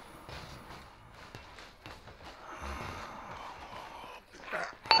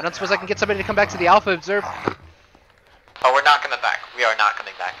 I don't suppose I can get somebody to come back to the Alpha Observe. Oh, we're not coming back. We are not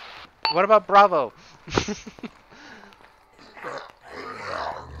coming back. What about Bravo?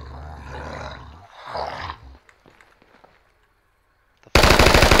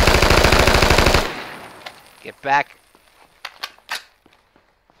 Get back.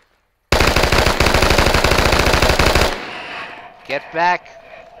 Get back.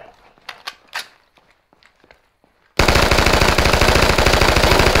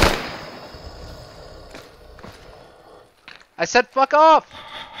 I said fuck off!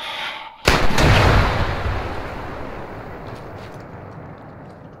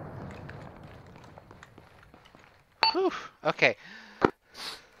 Whew, okay.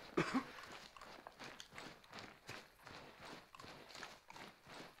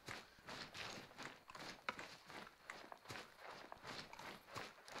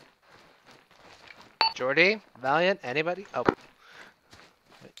 Jordy, Valiant, anybody? Oh.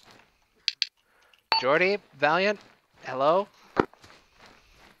 Wait. Jordy, Valiant, hello?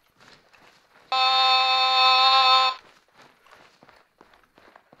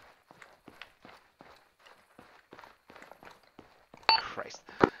 Christ.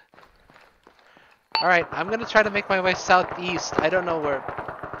 Alright, I'm gonna try to make my way southeast. I don't know where.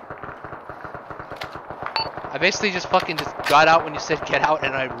 I basically just fucking just got out when you said get out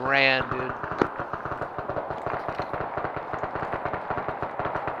and I ran, dude.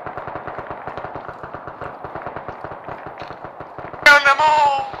 Burn them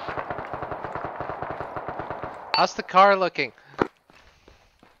all! How's the car looking?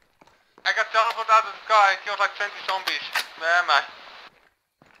 I got teleported out of the sky. It feels like 20 zombies. Where am I?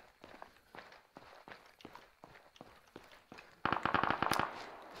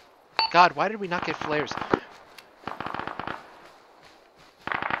 God, why did we not get flares?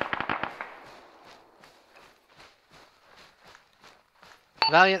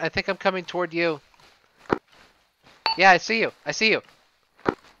 Valiant, I think I'm coming toward you. Yeah, I see you. I see you.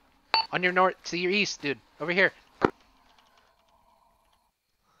 On your north, to your east, dude. Over here.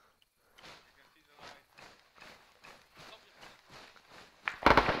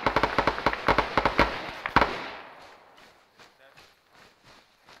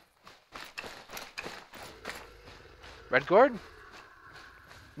 Red Gourd?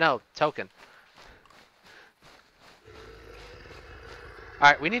 No, token.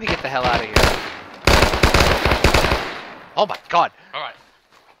 Alright, we need to get the hell out of here. Oh my god! Alright.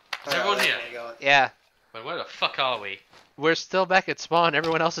 Is everyone here? Yeah. But where the fuck are we? We're still back at spawn.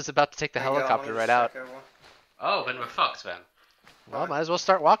 Everyone else is about to take the helicopter right out. Oh, then we're fucked then. Well, might as well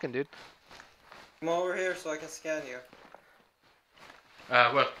start walking, dude. Come over here so I can scan you.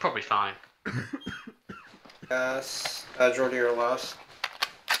 We're probably fine. Yes. Jordy, you're last.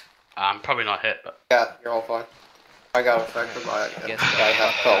 I'm probably not hit, but... Yeah, you're all fine. I got affected by it. I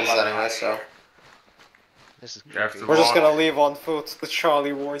have pills anyway, so... This is creepy. We're just gonna leave on foot, the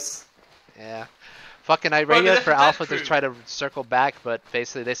Charlie boys. Yeah. Fucking, I radioed for Alpha to try to circle back, but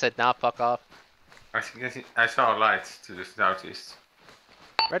basically they said, nah, fuck off. I saw a light to the southeast.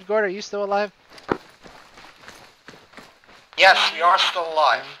 Red Gourd, are you still alive? Yes, we are still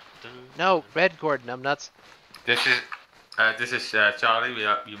alive. No, Red Gourd, numbnuts. This is Charlie.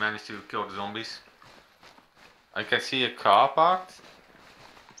 We managed to kill the zombies. I can see a car parked.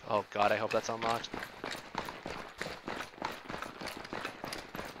 Oh god, I hope that's unlocked.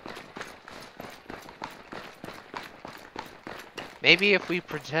 Maybe if we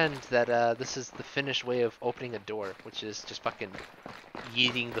pretend that this is the Finnish way of opening a door, which is just fucking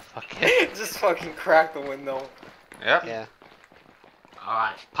yeeting the fucking... Just fucking crack the window. Yep. Yeah.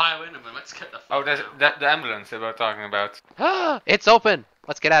 Alright, pile in and let's get the fuck Oh, there's the ambulance that we're talking about. Ah, it's open!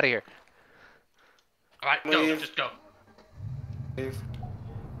 Let's get out of here. Alright, go, just go. Leave.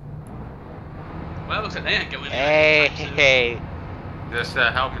 Well, it looks like they ain't going Hey. Just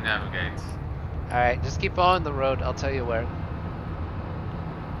help me navigate. Alright, just keep following the road, I'll tell you where.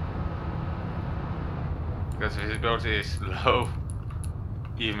 Because visibility is low,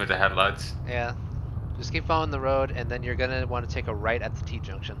 even with the headlights. Yeah. Just keep following the road, and then you're gonna want to take a right at the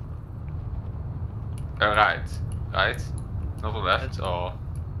T-junction. Right. Right? Not a left, or...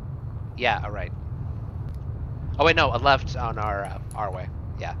 Yeah, a right. Oh wait, no, a left on our way.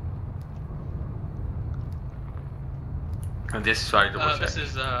 Yeah. And this is right, this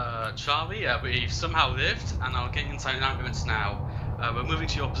is Charlie. We've somehow lived, and I'll get inside an ambulance now. We're moving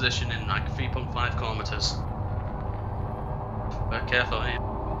to your position in like 3.5 kilometers. But carefully.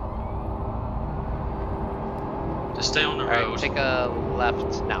 Just stay on the road. Alright, take a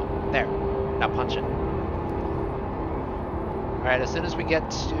left now. There. Now punch it. Alright, as soon as we get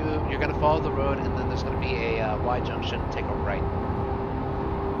to... You're gonna follow the road, and then there's gonna be a Y junction. Take a right.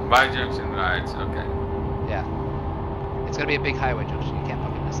 Y junction, right, okay. Yeah. It's gonna be a big highway junction. You can't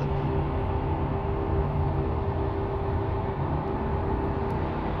fucking miss it.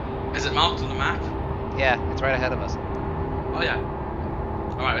 Is it marked on the map? Yeah, it's right ahead of us. Oh yeah.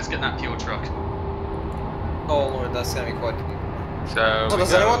 Alright, let's get in that fuel truck. Oh lord, that's gonna be quite... So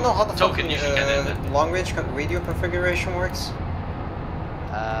does anyone know how the Token, you should get in long range radio configuration works?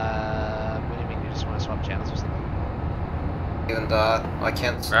 What do you mean? You just want to swap channels or something? Even that, I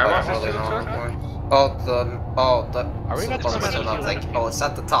can't Where was really this know truck? anymore. Are we about to buttons switch do not to think. Oh, it's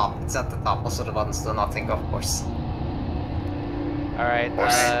at the top. It's at the top. Also the buttons do not think, of course. Alright,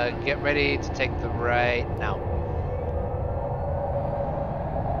 get ready to take the right now.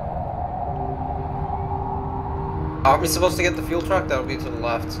 Are we supposed to get the fuel truck? That would be to the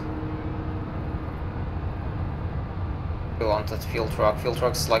left. We want that fuel truck. Fuel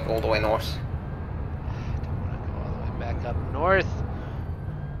truck's like all the way north. I don't want to go all the way back up north.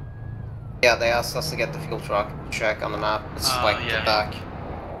 Yeah, they asked us to get the fuel truck. Check on the map. It's like the back.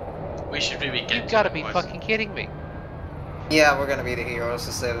 We should really get. You gotta be fucking kidding me. Yeah, we're gonna be the heroes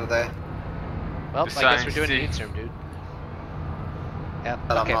to save the day. Well, I guess we're doing a U-turn, dude. Yeah,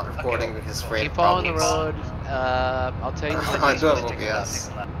 But okay. I'm not recording because frame Keep following the problems. road. I'll tell you when I you're do have supposed to take a left, OBS.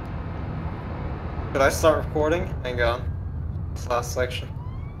 take a left. Should I start recording? Hang on. This last section.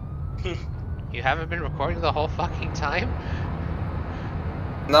 You haven't been recording the whole fucking time?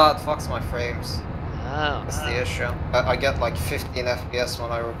 No, it fucks my frames. Oh. That's the issue. I get like 15 FPS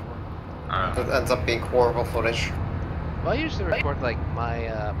when I record. It ends up being horrible footage. Well, I usually record like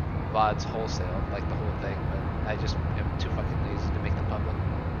my VODs wholesale, like the whole thing, but I just am too fucking lazy to make them public.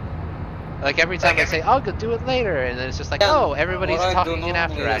 Like every time I say, I'll go do it later, and then it's just like, oh, everybody's talking in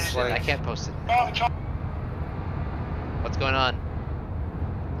After Action. I can't post it. What's going on?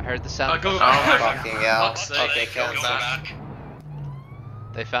 I heard the sound. Oh, fucking hell. Okay, cancel.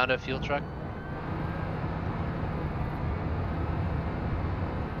 They found a fuel truck.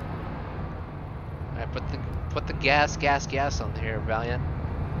 Alright, put the gas on here, Valiant.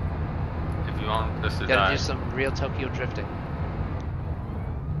 If you want us to Gotta die. do some real Tokyo drifting.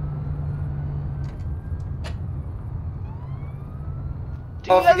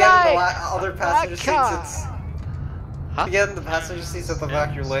 Oh, if you get in the other passenger seats, car. it's... Huh? If you get in the passenger seats at the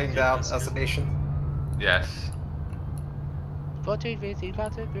back, you're laying down as a patient. Yes. Fortune crazy,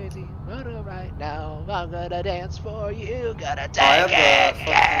 murder right now. I'm gonna dance for you. Gonna I take have it.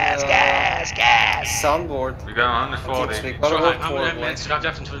 Gas. Soundboard. We got 140. TeamSpeak. So, Gotta work how forward, many boy. minutes do I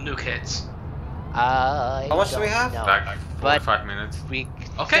have until the nuke hits? How much do we have? Like 45 minutes.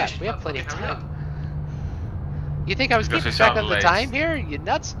 Okay, Yeah, we have plenty of hurry up. time. You think I was Because keeping we track saw of the the time here? You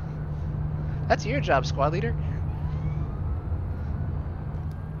nuts? That's your job, squad leader.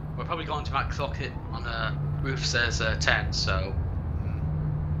 We're probably going to that clock it on the roof says 10, so.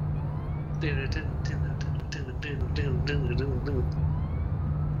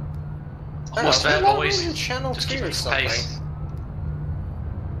 Almost there, boys. Channel Just 2 keep or it something. pace.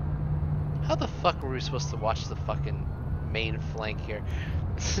 How the fuck were we supposed to watch the fucking main flank here?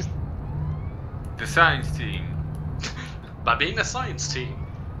 The science team. By being a science team.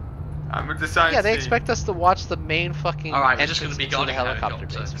 I'm with the science Yeah, they team. expect us to watch the main fucking Alright, we're entrance just going to be into guarding the helicopter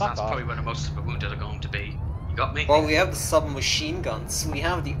helicopters. base. That's Fuck probably off. where the most of the wounded are going to be. You got me? Well, we have the submachine guns. We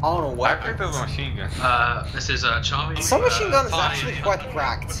have the auto I picked up weapons. a machine gun. This is Charlie. The submachine gun is flying- actually quite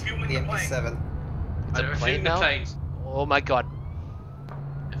cracked. The MP7. They're refueling the now? planes. Oh my god.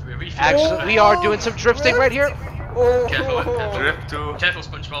 If we refuel Actually, the we are doing some drifting right here. Oh, Careful, careful. Drift to. Careful,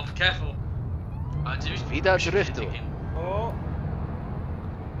 SpongeBob, careful. Vida drifto. Oh.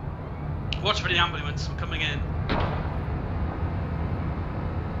 Watch for the ambulance, we're coming in.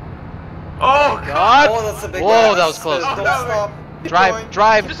 Oh God! Oh, that's a big Whoa, one. that was close. Don't stop. Keep Drive, going.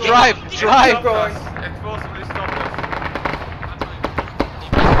 drive, Keep drive, going. drive! Keep going. Explosively stop us.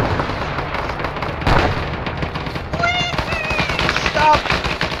 Stop!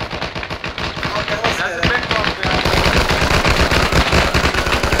 Okay, let's That's a get it. big bomb behind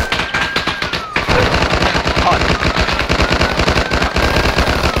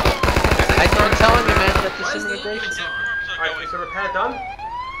I've been telling you, man, that this immigration. Alright, is the repair done?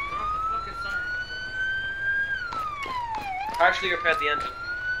 Actually repaired the engine.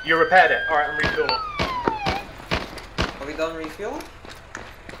 You repaired it. Alright, I'm refueling. Are we done refueling?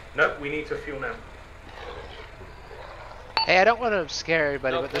 Nope, we need to fuel now. Hey, I don't want to scare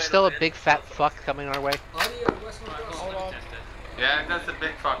everybody, but there's still a big fat fuck coming our way. Hold on. Yeah, that's a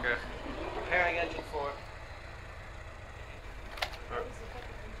big fucker. Repairing engine 4.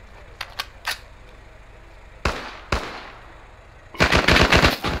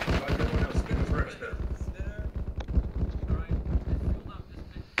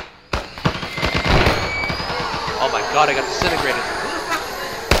 Oh my god, I got disintegrated.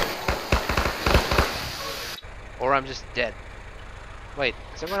 Or I'm just dead. Wait,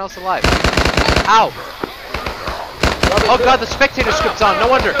 is everyone else alive? Ow! Oh god, the spectator script's on, no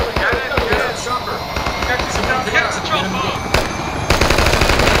wonder!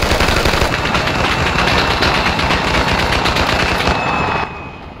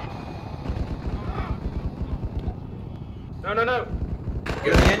 No, no, no.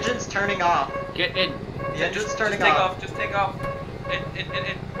 The engine's turning off. Get in. The engine's turning Take off. off, just take off. In.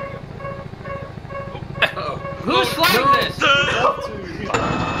 Uh-oh. Who's flying this?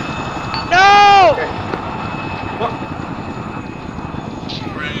 No!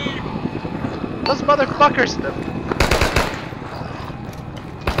 Those motherfuckers!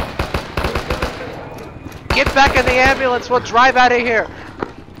 Get back in the ambulance, we'll drive out of here!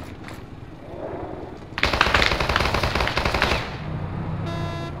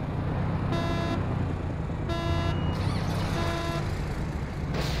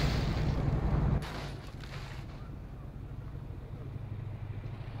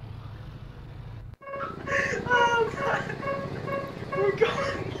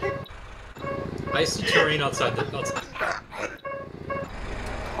 I see terrain outside the outside.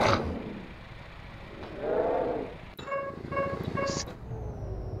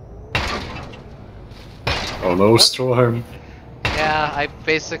 Oh no, Stroheim. Yeah, I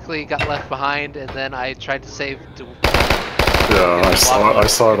basically got left behind, and then I tried to save Yeah, I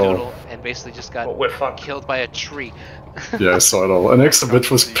saw it all. and basically just got we're fucked. killed by a tree. Yeah, I saw it all. An exhibit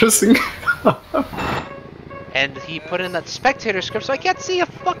was pissing. And he put in that spectator script, so I can't see a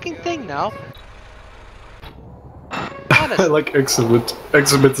fucking thing now. I like exhibit.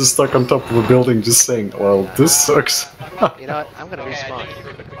 Exhibit is stuck on top of a building just saying, well, this sucks. You know what? I'm gonna respawn.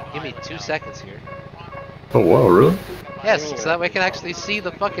 Give me 2 seconds here. Oh wow, really? Yes, so that way I can actually see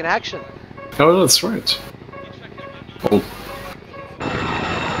the fucking action. Oh, that's right. Oh,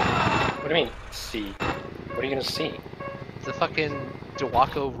 What do you mean, see? What are you gonna see? The fucking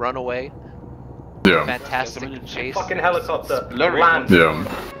Dewako runaway. yeah. Fantastic chase. Fucking helicopter. Land.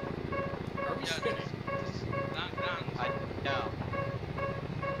 Yeah.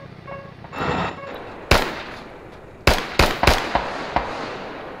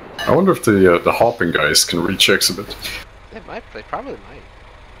 I wonder if the hopping guys can reach exhibit. They might. They probably might.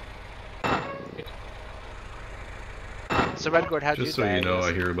 So Redgord, how'd Just you so die? you know,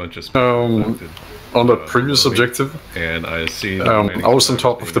 I hear a bunch of On the previous objective, and I see. I was on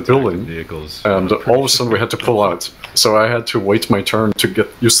top of the building, vehicles. and all of a sudden we had to pull out. So I had to wait my turn to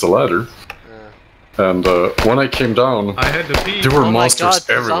use the ladder. And when I came down, I had to pee. there were Oh my monsters god,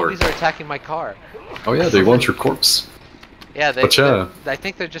 the everywhere. zombies are attacking my car. Oh yeah, they want your corpse. Yeah, But yeah. I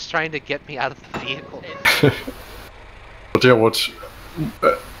think they're just trying to get me out of the vehicle. But yeah,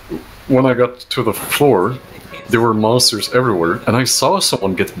 when I got to the floor, there were monsters everywhere, and I saw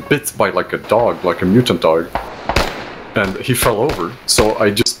someone get bit by like a dog, like a mutant dog, and he fell over. So I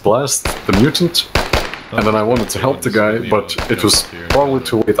just blasted the mutant, and then I wanted to help the guy, but it was probably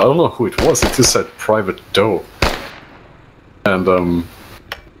too late. I don't know who it was. It just said Private Doe, and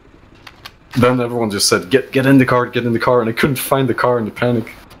then everyone just said, get in the car, and I couldn't find the car in the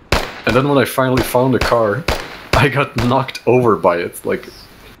panic. And then when I finally found the car, I got knocked over by it. Like,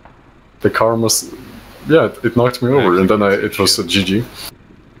 the car must... Yeah, it knocked me over, and then it was a GG.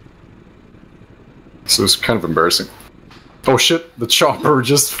 So it's kind of embarrassing. Oh shit, the chopper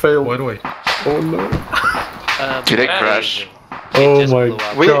just failed. Why do I... Oh no. Did it crash? Oh my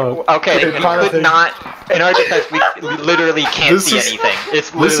god. Okay, we could not. In our defense, we literally can't see anything.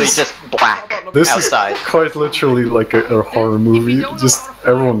 It's literally just black outside. This is quite literally like a horror movie. Just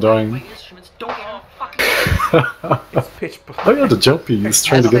everyone dying. Oh yeah, the jumpy is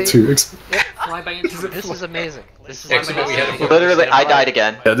trying to get to. This is amazing. This is amazing. Literally, I died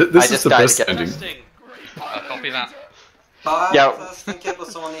again. Yeah, this I is the best ending. Copy that.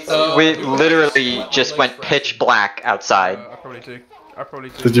 Yeah, we literally just went pitch black outside. I probably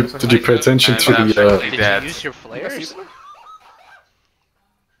do. Did you pay attention to the? Did you use your flares?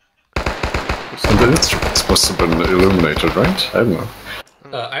 And the instruments must have been illuminated, right? I don't know.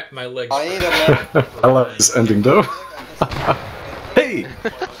 My legs. I like this ending though. Hey!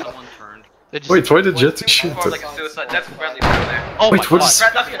 Wait, why did Jetty shoot it? Oh Wait, what is...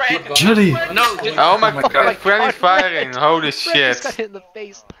 Jetty! No! Oh my god, friendly firing! Holy shit! Just got hit in the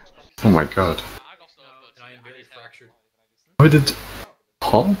face. Oh my god. Why did...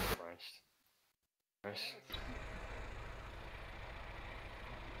 Huh?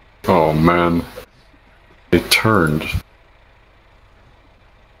 Oh man. It turned.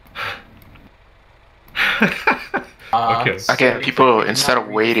 Again, people, instead of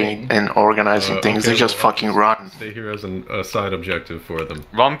waiting and organizing things, they just fucking run. Stay here as a side objective for them.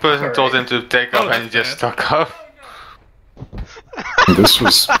 One person told him to take off and he just stuck up. This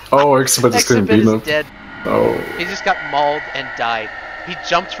was... Oh, Exhibit is getting beaten up. Dead. Oh. He just got mauled and died. He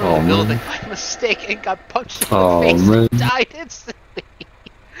jumped from the building by mistake and got punched in the face and died instantly.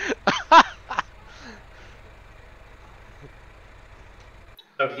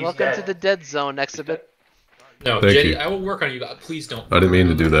 Welcome to the dead zone, Exhibit. No, Thank Jetty, you. I will work on you. Please don't. I didn't mean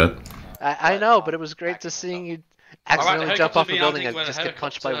to do that. I know, but it was great to seeing you accidentally jump off the building and just get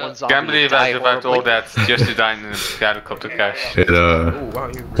punched by one zombie. Can't believe I survived all that just to die in the helicopter crash.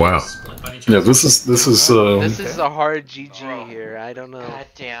 Wow. Yeah, this is This is a hard GG here. I don't know. God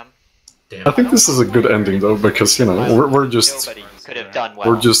damn. I think this is a good ending though, because you know we're just Could have done well.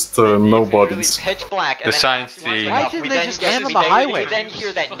 we're just nobodies. Pitch black. The science team. Why didn't they just land on the highway? We then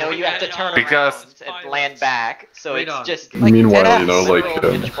hear that no, you have to turn Because- around and land back. So it's just Meanwhile, you know, like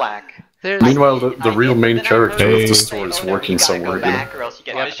pitch black. meanwhile, the real main character of the story is working somewhere.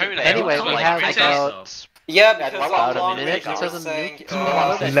 You know. Anyway, we have about about a minute until the nuke.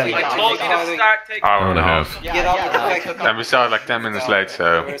 Hour and a half. Yeah. And we started like 10 minutes late,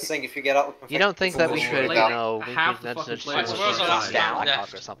 so. We were saying if you get out with You don't think that we should, you know, we could mention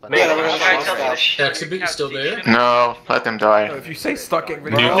or something? Exhibit, you still there? No, let them die. If you say start getting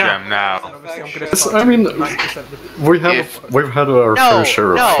rid Nuke of them now. It's, I mean, we've had our fair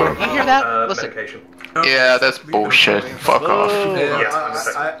share No, of. you hear that? Listen. Yeah, that's bullshit. Fuck off.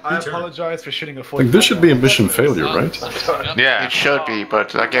 I apologize for shooting a Like, this should be a mission failure, right? Yeah. It should be,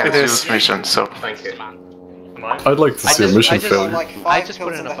 but again, It it's is. a mission, so. I'd like to see a mission failure. I just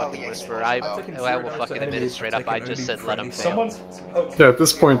put in a fucking whisper. I will fucking admit it straight up. I just said let him fail. Yeah, at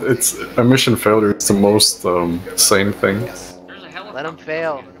this point, it's a mission failure. It's the most sane thing. Let him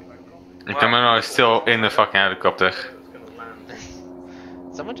fail. Camino is still in the fucking helicopter.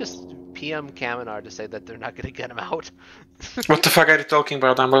 Someone just PM Kaminar to say that they're not gonna get him out. What the fuck are you talking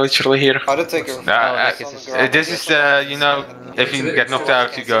about? I'm literally here. How to take her? This is, you know, if you get knocked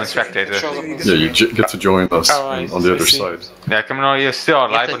out, you go in spectator. Yeah, you get to join us on the other side. Yeah, Camino, you're still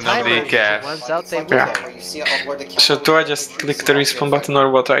alive, but nobody cares. So do I just click the respawn button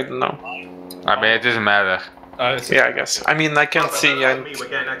or what? I don't know. I mean, it doesn't matter. Yeah, I guess. I mean, I can't see. We're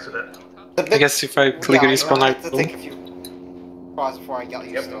getting exited. I guess if I click respawn, I will. Before I got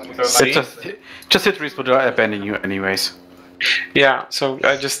used to it. Just hit respawn to abandon you anyways. Yeah, so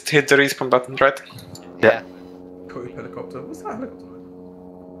I just hit the respawn button, right? Yeah. Cool helicopter. What's that helicopter?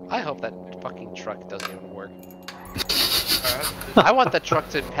 I hope that fucking truck doesn't even work. I want that truck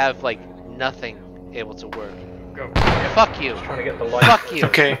to have like nothing able to work. Go. Fuck you. Trying to get the light. Fuck you.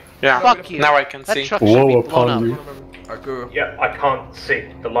 Okay, yeah. Fuck you. Now I can that see. Truck should be blown upon up. you. Yeah, I can't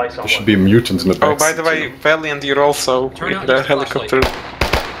see. The lights There aren't should be mutants in the back. Oh, by the way, Valiant, you're also with the helicopter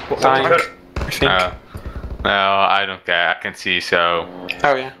dying, I think. No, I don't care. I can see, so.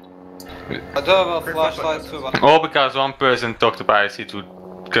 Oh, yeah. I do have a flashlight too, but... All because one person talked to pilot who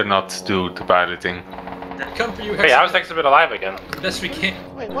could not do the piloting. Come for you, Hey, how's Exhibit alive again? Best we can.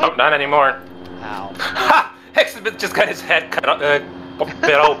 Wait, Oh, what? not anymore. Ow. Ha! Exhibit just got his head cut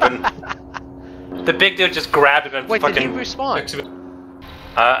bit open. The big dude just grabbed him and Wait, fucking... did he respawn?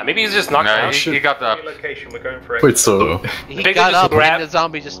 Maybe he's just knocked No, out. he got up. location. We're going for Wait, so He Big got dude just up grabbed- and the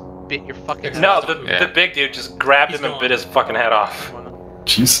zombie just bit your fucking head No, off. the big dude just grabbed him and bit his fucking head off.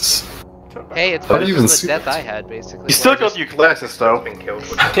 Jesus. Hey, it's How do better you than even the see death that? I had, basically. You still where I got your glasses though. Been killed.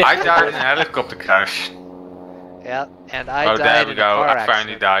 I died in a helicopter crash. Yeah, and I Oh, died there in we a go. car I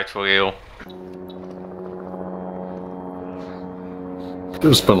finally accident. died for real.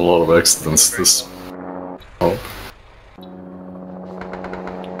 There's been a lot of accidents this. Oh.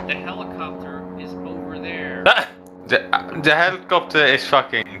 The helicopter is over there. The helicopter is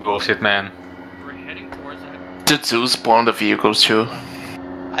fucking bullshit, man. We're heading towards it. Did Zoo spawn the vehicles too?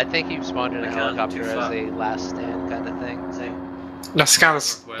 I think he spawned in a helicopter as a last stand kind of thing. That's kind of...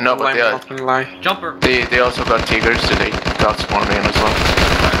 No, but I'm not gonna lie. Jumper. They also got tigers, so they got spawned in as well.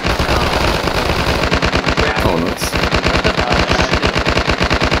 Oh, nice.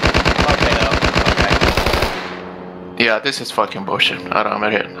 Yeah, this is fucking bullshit. I'm out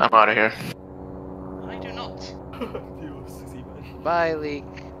of here. I'm out of here. I do not. Bye, Leak.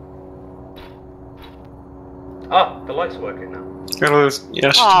 Ah, the light's working now.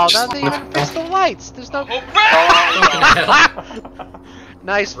 Yes. Oh, now they even fixed the lights. There's no.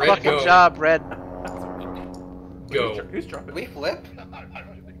 Nice Red, fucking go. job, Red. Go. Who's dropping? We flip?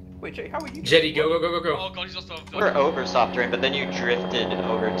 Wait, Jay, how are you? Jetty, go, go, go, go, go. Oh god, he's also... We're over soft drain, but then you drifted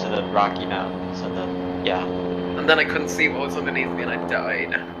over to the Rocky Mountains, and then yeah. And then I couldn't see what was underneath me and I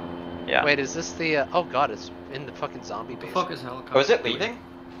died. Yeah. Wait, is this the? Oh god, it's in the fucking zombie base. Fuck is helicopter? Oh, is it leaving?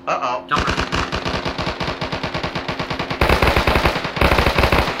 Uh-oh. Jumper.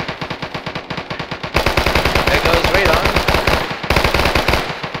 There goes radar.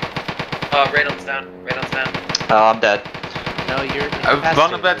 Radon's down. Radon's down. Oh, I'm dead. No, you're.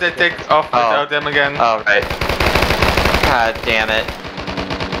 One of that they take off without them again. Oh, right. God damn it.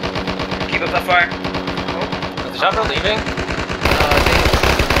 Keep up that fire. Is the jumper leaving?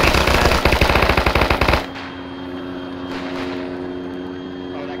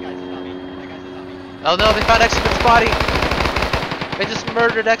 Oh no, they found Exhibit's body! They just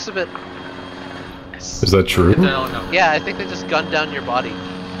murdered Exhibit! Is that true? Yeah, I think they just gunned down your body.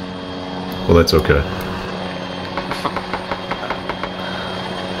 Well, that's okay.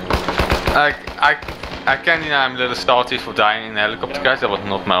 I can deny I'm a little salty for dying in a helicopter crash. That was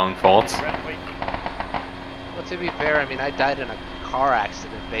not my own fault. Well, to be fair, I mean, I died in a car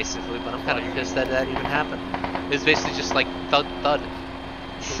accident, basically, but I'm kind of pissed that that even happened. It was basically just like thud thud.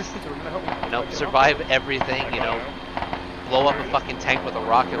 You know, survive everything, you know, blow up a fucking tank with a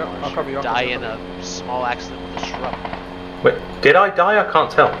rocket launcher, die in a small accident with a shrub. Wait, did I die? I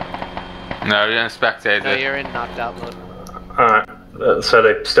can't tell. No, you're in spectator. No, you're in knocked out mode. Alright, so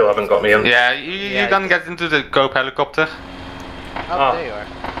they still haven't got me in. Yeah, you can get into the Cope helicopter. Oh, there you are.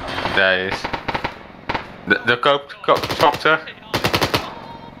 There he is. The Cope copter. Chopter.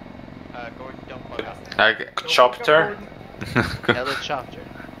 Helicopter.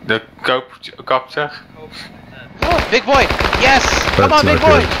 The Cope copter. Oh, big boy! Yes! Come on, That's big not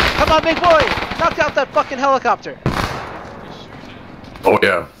boy! good. Come on, big boy! Knock out that fucking helicopter! Oh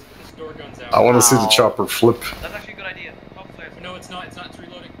yeah. I want to see the chopper flip. That's actually a good idea. No, it's not. It's not. It's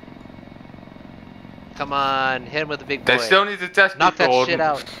reloading. Come on, hit him with the big boy. They still need to test Knock that before- shit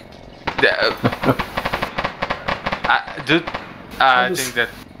out. I think that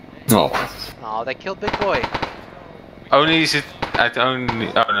Oh, they killed Big Boy. Only is it... I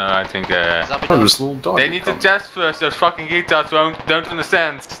think... this little dog. They need to test first, those fucking retards don't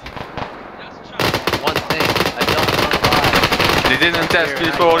understand. One thing, I don't know why. They didn't test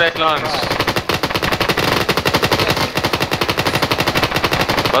before they launched.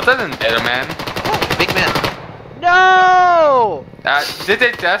 What doesn't matter, man? Big man. No! Did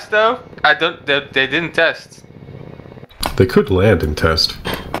they test though? They didn't test. They could land and test.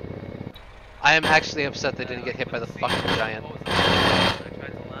 I am actually upset they didn't get hit by the fucking giant.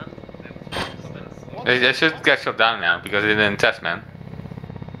 They should get shot down now because they didn't test, man.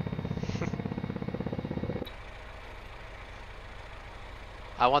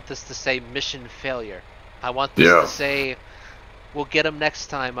 I want this to say mission failure. I want this to say we'll get them next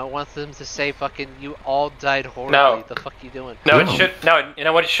time. I want them to say fucking you all died horribly. No. The fuck you doing? No, it should. No, you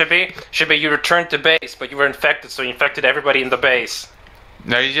know what it should be? It should be you returned to base, but you were infected, so you infected everybody in the base.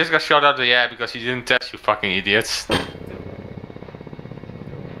 No, you just got shot out of the air because you didn't test, you fucking idiots.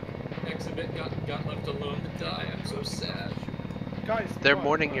 Exhibit got left alone to die. I'm so sad. Guys, they're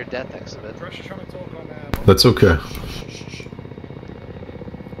mourning your death, Exhibit. That's okay.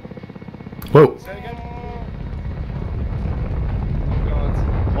 Whoa.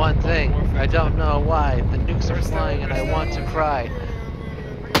 One thing, I don't know why. The nukes are flying and I want to cry.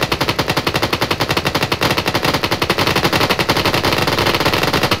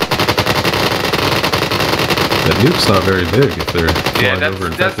 That nuke's not very big if they're flying over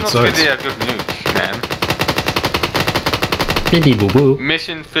infected sites. That's not really a good nuke, man. Biddy boo boo.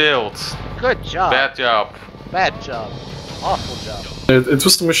 Mission failed. Good job. Bad job. Bad job. Awful job. It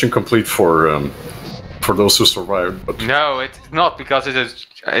was the mission complete for those who survived, but... No, it's not, because it's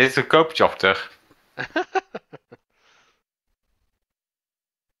a koopchopter.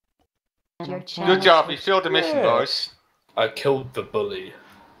 Good job, we failed the mission, boys. I killed the bully.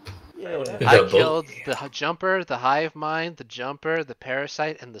 I killed the jumper, the hive mind, the jumper, the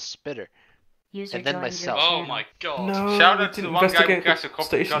parasite, and the spitter. And then myself. Oh my god. Shout out to the one guy who crashed a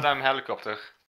goddamn helicopter.